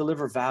actually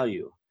deliver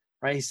value,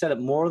 right? He said it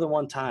more than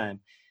one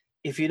time.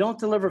 If you don't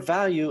deliver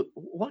value,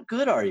 what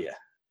good are you?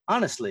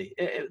 Honestly,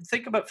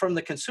 think about it from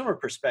the consumer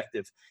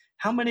perspective.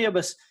 How many of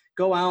us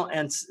go out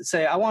and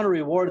say, I want to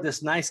reward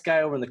this nice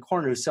guy over in the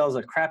corner who sells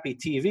a crappy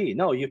TV?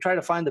 No, you try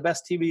to find the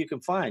best TV you can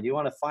find. You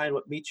want to find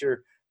what meets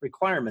your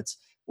requirements.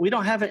 We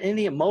don't have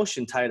any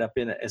emotion tied up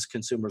in it as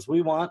consumers.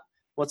 We want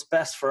what's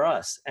best for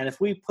us. And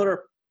if we put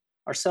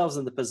ourselves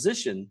in the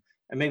position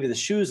and maybe the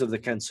shoes of the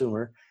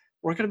consumer,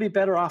 we're going to be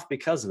better off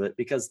because of it,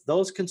 because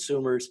those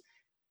consumers,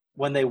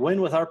 when they win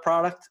with our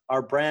product,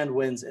 our brand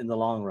wins in the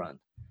long run.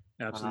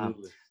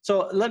 Absolutely.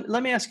 So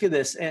let me ask you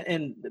this,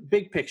 in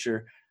big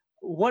picture,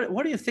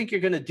 what do you think you're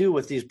going to do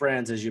with these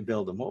brands as you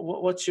build them?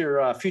 What's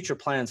your future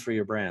plans for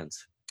your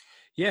brands?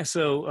 Yeah,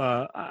 so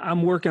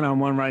I'm working on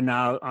one right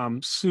now.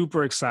 I'm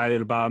super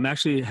excited about. I'm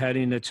actually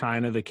heading to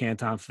China, the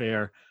Canton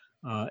Fair,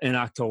 in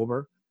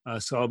October.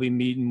 So I'll be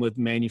meeting with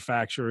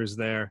manufacturers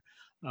there.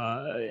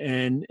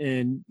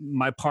 And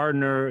my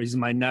partner is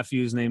my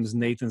nephew. His name is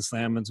Nathan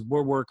Slamans.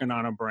 We're working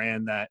on a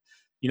brand that,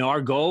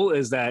 our goal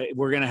is that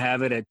we're going to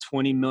have it at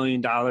 $20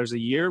 million a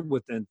year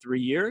within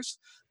 3 years.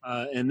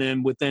 And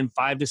then within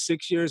 5 to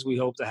 6 years, we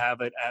hope to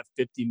have it at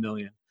 50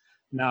 million.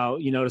 Now,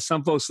 to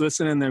some folks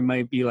listening, they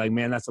might be like,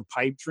 man, that's a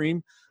pipe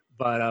dream.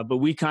 But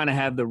we kind of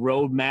have the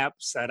roadmap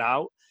set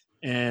out.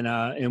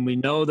 And we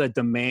know that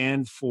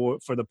demand for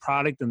the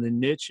product and the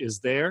niche is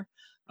there.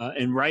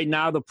 And right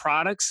now, the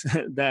products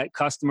that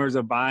customers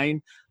are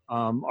buying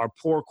are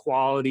poor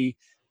quality.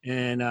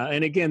 And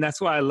again, that's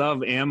why I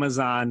love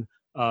Amazon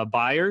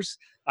buyers.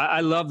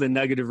 I love the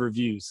negative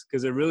reviews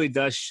because it really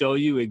does show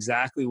you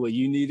exactly what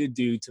you need to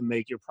do to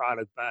make your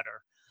product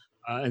better.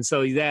 And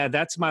so, yeah,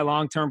 that's my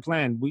long-term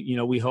plan.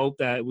 We hope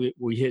that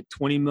we hit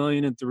 20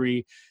 million in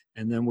 3,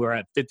 and then we're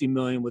at 50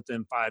 million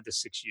within 5 to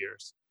 6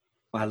 years.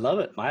 I love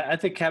it. I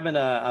think having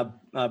a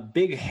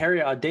big,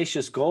 hairy,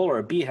 audacious goal, or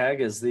a BHAG,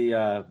 as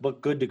the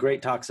book Good to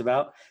Great talks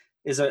about,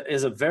 is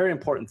a very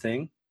important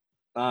thing.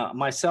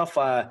 Myself,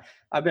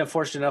 I've been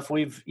fortunate enough.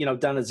 We've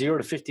done a 0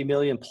 to 50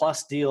 million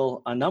plus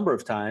deal a number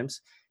of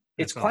times.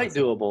 It's quite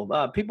awesome.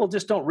 Doable. People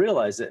just don't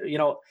realize it.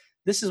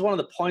 This is one of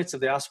the points of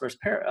the Awesomers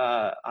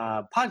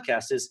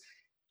podcast is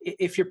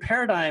if your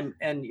paradigm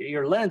and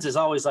your lens is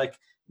always like,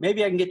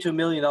 maybe I can get to $1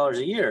 million a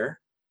year,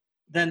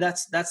 then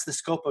that's the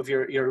scope of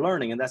your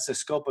learning, and that's the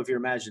scope of your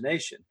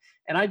imagination.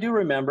 And I do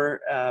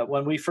remember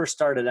when we first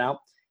started out,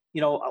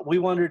 we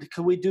wondered,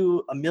 could we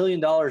do $1 million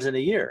in a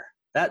year?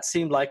 That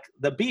seemed like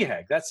the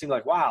BHAG. That seemed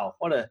like, wow,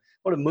 what a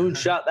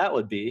moonshot that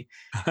would be.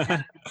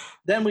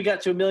 Then we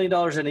got to $1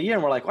 million in a year,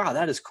 and we're like, wow,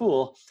 that is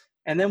cool.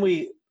 And then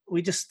we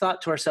just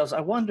thought to ourselves,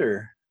 I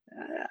wonder,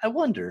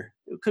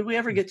 could we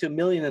ever get to $1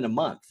 million in a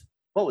month?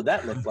 What would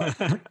that look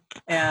like?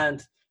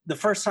 And the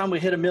first time we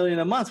hit $1 million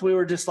a month, we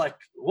were just like,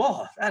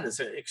 whoa, that is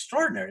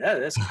extraordinary.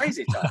 That's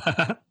crazy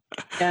stuff.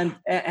 And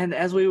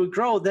as we would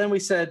grow, then we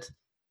said,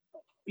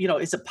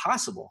 is it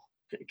possible?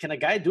 Can a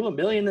guy do $1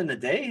 million in a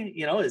day?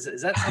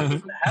 Is that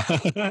something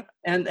that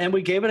happens? And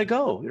we gave it a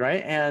go,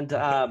 right? And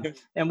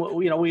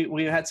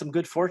we had some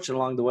good fortune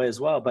along the way as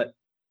well. But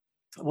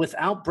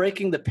without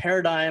breaking the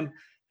paradigm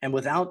and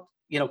without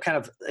kind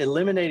of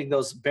eliminating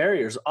those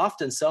barriers,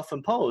 often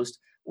self-imposed,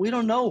 we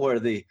don't know where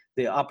the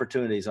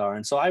opportunities are.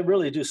 And so I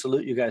really do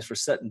salute you guys for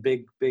setting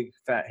big,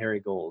 fat, hairy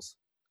goals.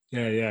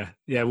 Yeah.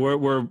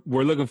 We're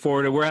looking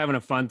forward to it. We're having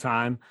a fun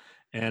time,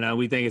 and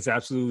we think it's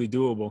absolutely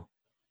doable.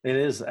 It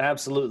is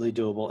absolutely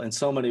doable in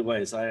so many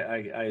ways.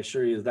 I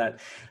assure you that.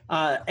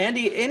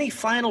 Andy, any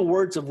final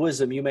words of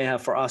wisdom you may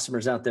have for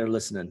awesomers out there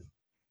listening?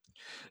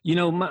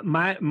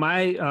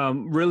 My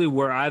really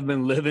where I've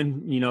been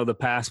living, the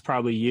past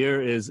probably year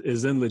is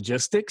in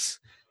logistics.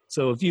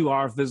 So if you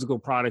are a physical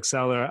product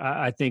seller,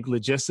 I think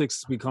logistics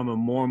is becoming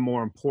more and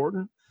more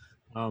important.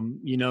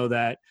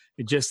 That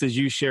just as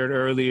you shared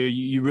earlier,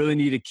 you really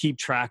need to keep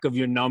track of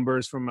your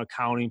numbers from an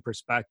accounting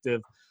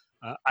perspective.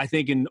 I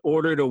think in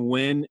order to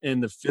win in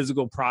the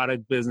physical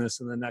product business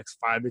in the next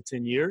 5 to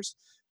 10 years,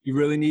 you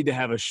really need to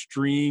have a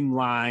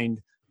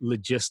streamlined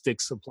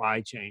logistics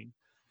supply chain.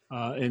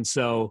 And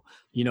so,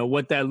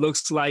 what that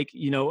looks like,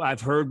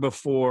 I've heard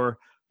before,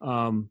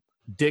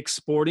 Dick's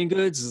Sporting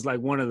Goods is like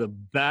one of the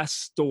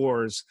best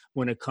stores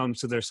when it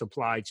comes to their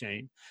supply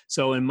chain.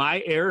 So in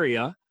my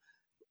area,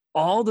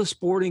 all the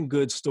sporting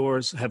goods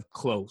stores have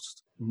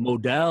closed.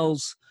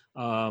 Models,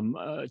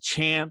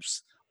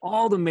 Champs,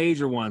 all the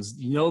major ones.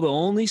 The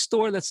only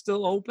store that's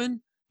still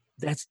open,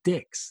 that's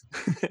Dick's.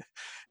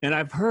 And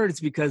I've heard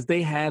it's because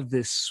they have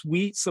this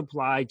sweet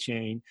supply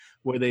chain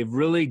where they've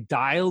really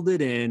dialed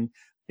it in,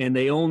 and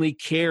they only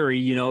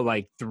carry,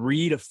 like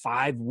 3 to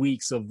 5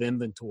 weeks of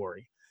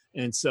inventory.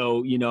 And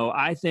so,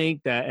 I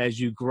think that as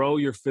you grow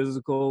your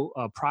physical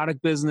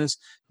product business,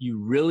 you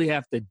really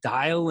have to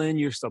dial in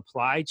your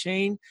supply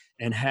chain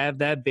and have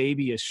that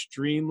baby as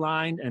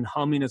streamlined and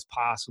humming as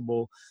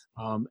possible.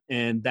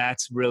 And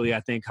that's really, I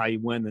think, how you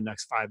win the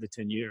next 5 to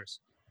 10 years.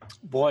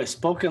 Boy,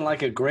 spoken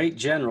like a great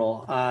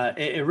general.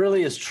 It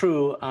really is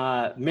true.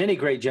 Many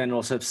great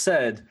generals have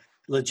said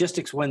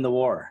logistics win the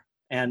war.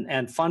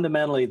 And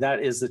fundamentally,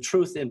 that is the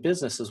truth in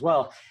business as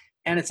well.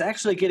 And it's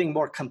actually getting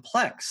more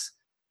complex.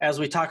 As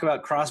we talk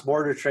about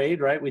cross-border trade,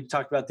 right? We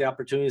talk about the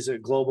opportunities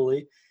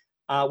globally.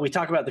 We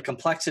talk about the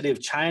complexity of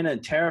China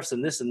and tariffs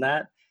and this and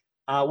that.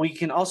 We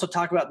can also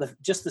talk about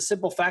just the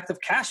simple fact of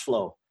cash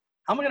flow.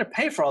 How am I going to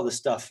pay for all this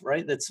stuff,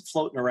 right, that's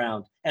floating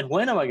around? And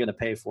when am I going to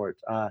pay for it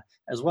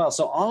as well?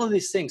 So all of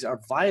these things are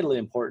vitally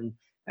important,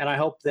 and I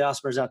hope the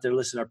awesomers out there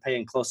listening are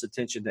paying close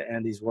attention to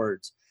Andy's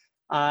words.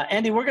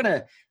 Andy, we'll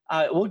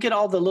get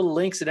all the little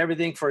links and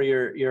everything for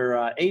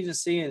your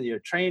agency and your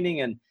training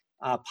and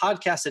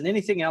podcasts and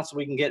anything else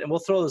we can get. And we'll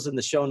throw those in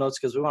the show notes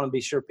because we want to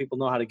be sure people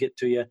know how to get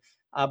to you.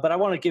 But I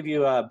want to give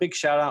you a big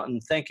shout out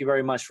and thank you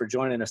very much for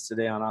joining us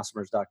today on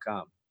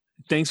awesomers.com.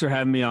 Thanks for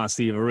having me on,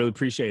 Steve. I really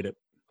appreciate it.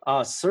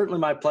 Certainly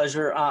my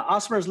pleasure.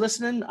 Awesomers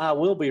listening,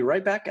 we'll be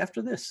right back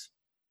after this.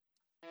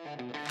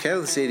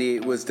 Catalyst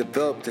 88 was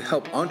developed to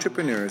help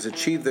entrepreneurs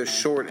achieve their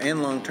short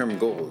and long-term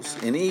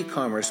goals in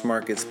e-commerce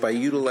markets by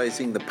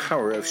utilizing the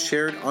power of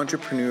shared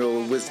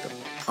entrepreneurial wisdom.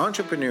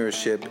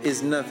 Entrepreneurship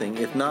is nothing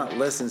if not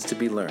lessons to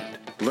be learned.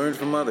 Learn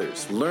from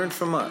others. Learn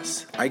from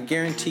us. I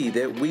guarantee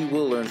that we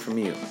will learn from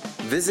you.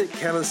 Visit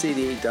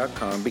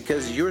Catalyst88.com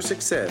because your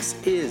success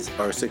is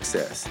our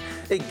success.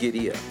 Hey,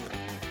 giddy up.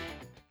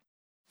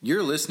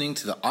 You're listening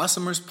to the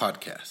Awesomers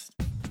Podcast.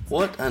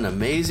 What an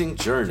amazing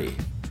journey.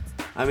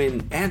 I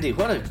mean, Andy,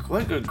 what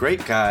a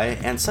great guy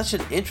and such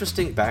an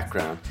interesting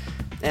background.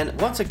 And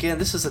once again,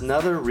 this is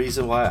another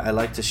reason why I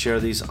like to share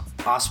these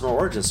awesome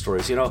origin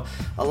stories. A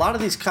lot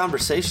of these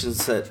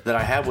conversations that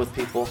I have with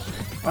people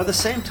are the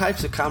same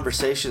types of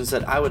conversations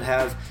that I would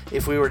have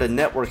if we were at a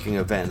networking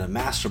event, a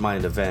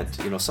mastermind event,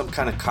 some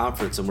kind of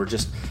conference, and we're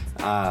just,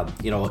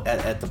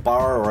 at the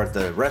bar or at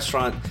the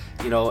restaurant,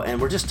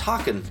 and we're just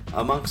talking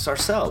amongst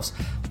ourselves.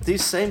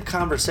 These same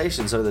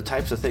conversations are the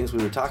types of things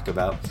we would talk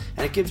about,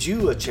 and it gives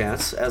you a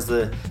chance as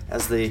the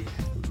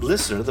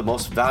listener, the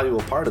most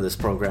valuable part of this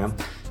program,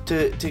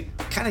 to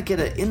kind of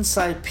get an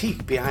inside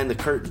peek behind the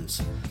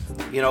curtains.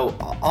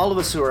 All of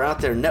us who are out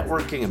there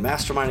networking and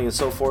masterminding and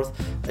so forth,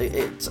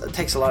 it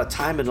takes a lot of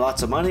time and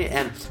lots of money,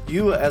 and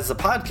you as the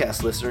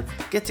podcast listener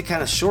get to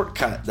kind of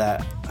shortcut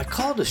that. I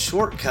call it a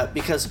shortcut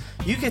because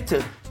you get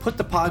to put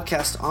the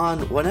podcast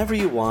on whenever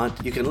you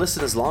want. You can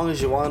listen as long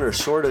as you want or as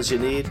short as you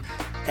need,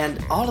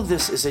 and all of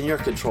this is in your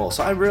control.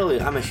 So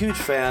I'm a huge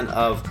fan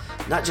of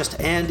not just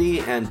Andy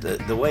and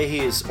the way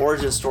his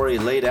origin story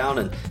laid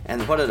down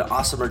and what an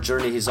awesomer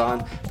journey he's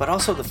on, but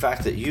also the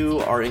fact that you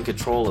are in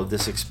control of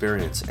this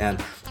experience.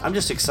 And I'm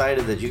just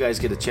excited that you guys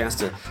get a chance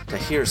to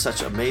hear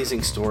such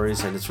amazing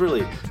stories, and it's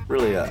really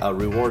a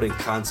rewarding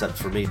concept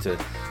for me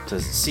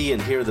to see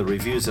and hear the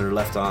reviews that are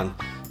left on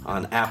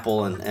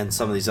Apple and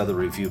some of these other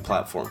review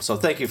platforms. So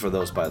thank you for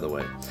those, by the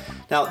way.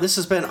 Now, this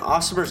has been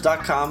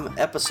Awesomers.com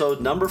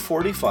episode number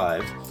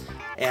 45.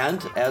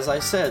 And as I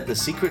said, the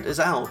secret is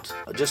out.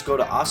 Just go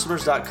to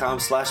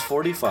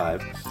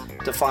Awesomers.com/45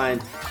 to find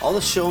all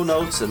the show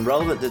notes and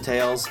relevant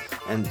details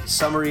and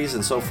summaries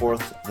and so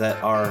forth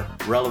that are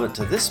relevant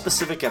to this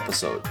specific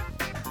episode.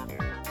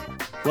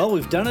 Well,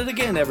 we've done it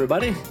again,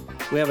 everybody.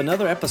 We have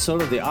another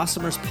episode of the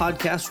Awesomers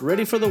podcast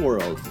ready for the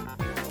world.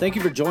 Thank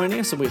you for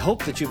joining us, and we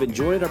hope that you've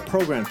enjoyed our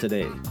program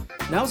today.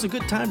 Now's a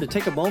good time to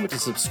take a moment to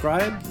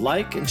subscribe,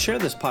 like, and share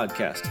this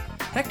podcast.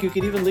 Heck, you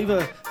could even leave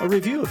a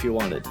review if you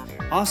wanted.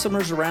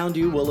 Awesomers around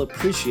you will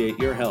appreciate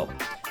your help.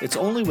 It's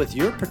only with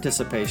your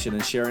participation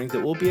and sharing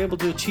that we'll be able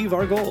to achieve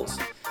our goals.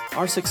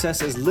 Our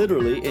success is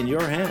literally in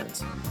your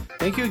hands.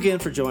 Thank you again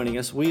for joining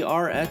us. We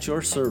are at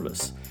your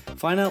service.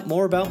 Find out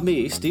more about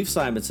me, Steve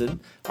Simonson,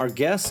 our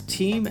guest,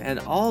 team, and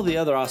all the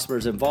other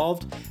Awesomers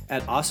involved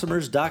at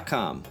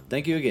Awesomers.com.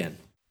 Thank you again.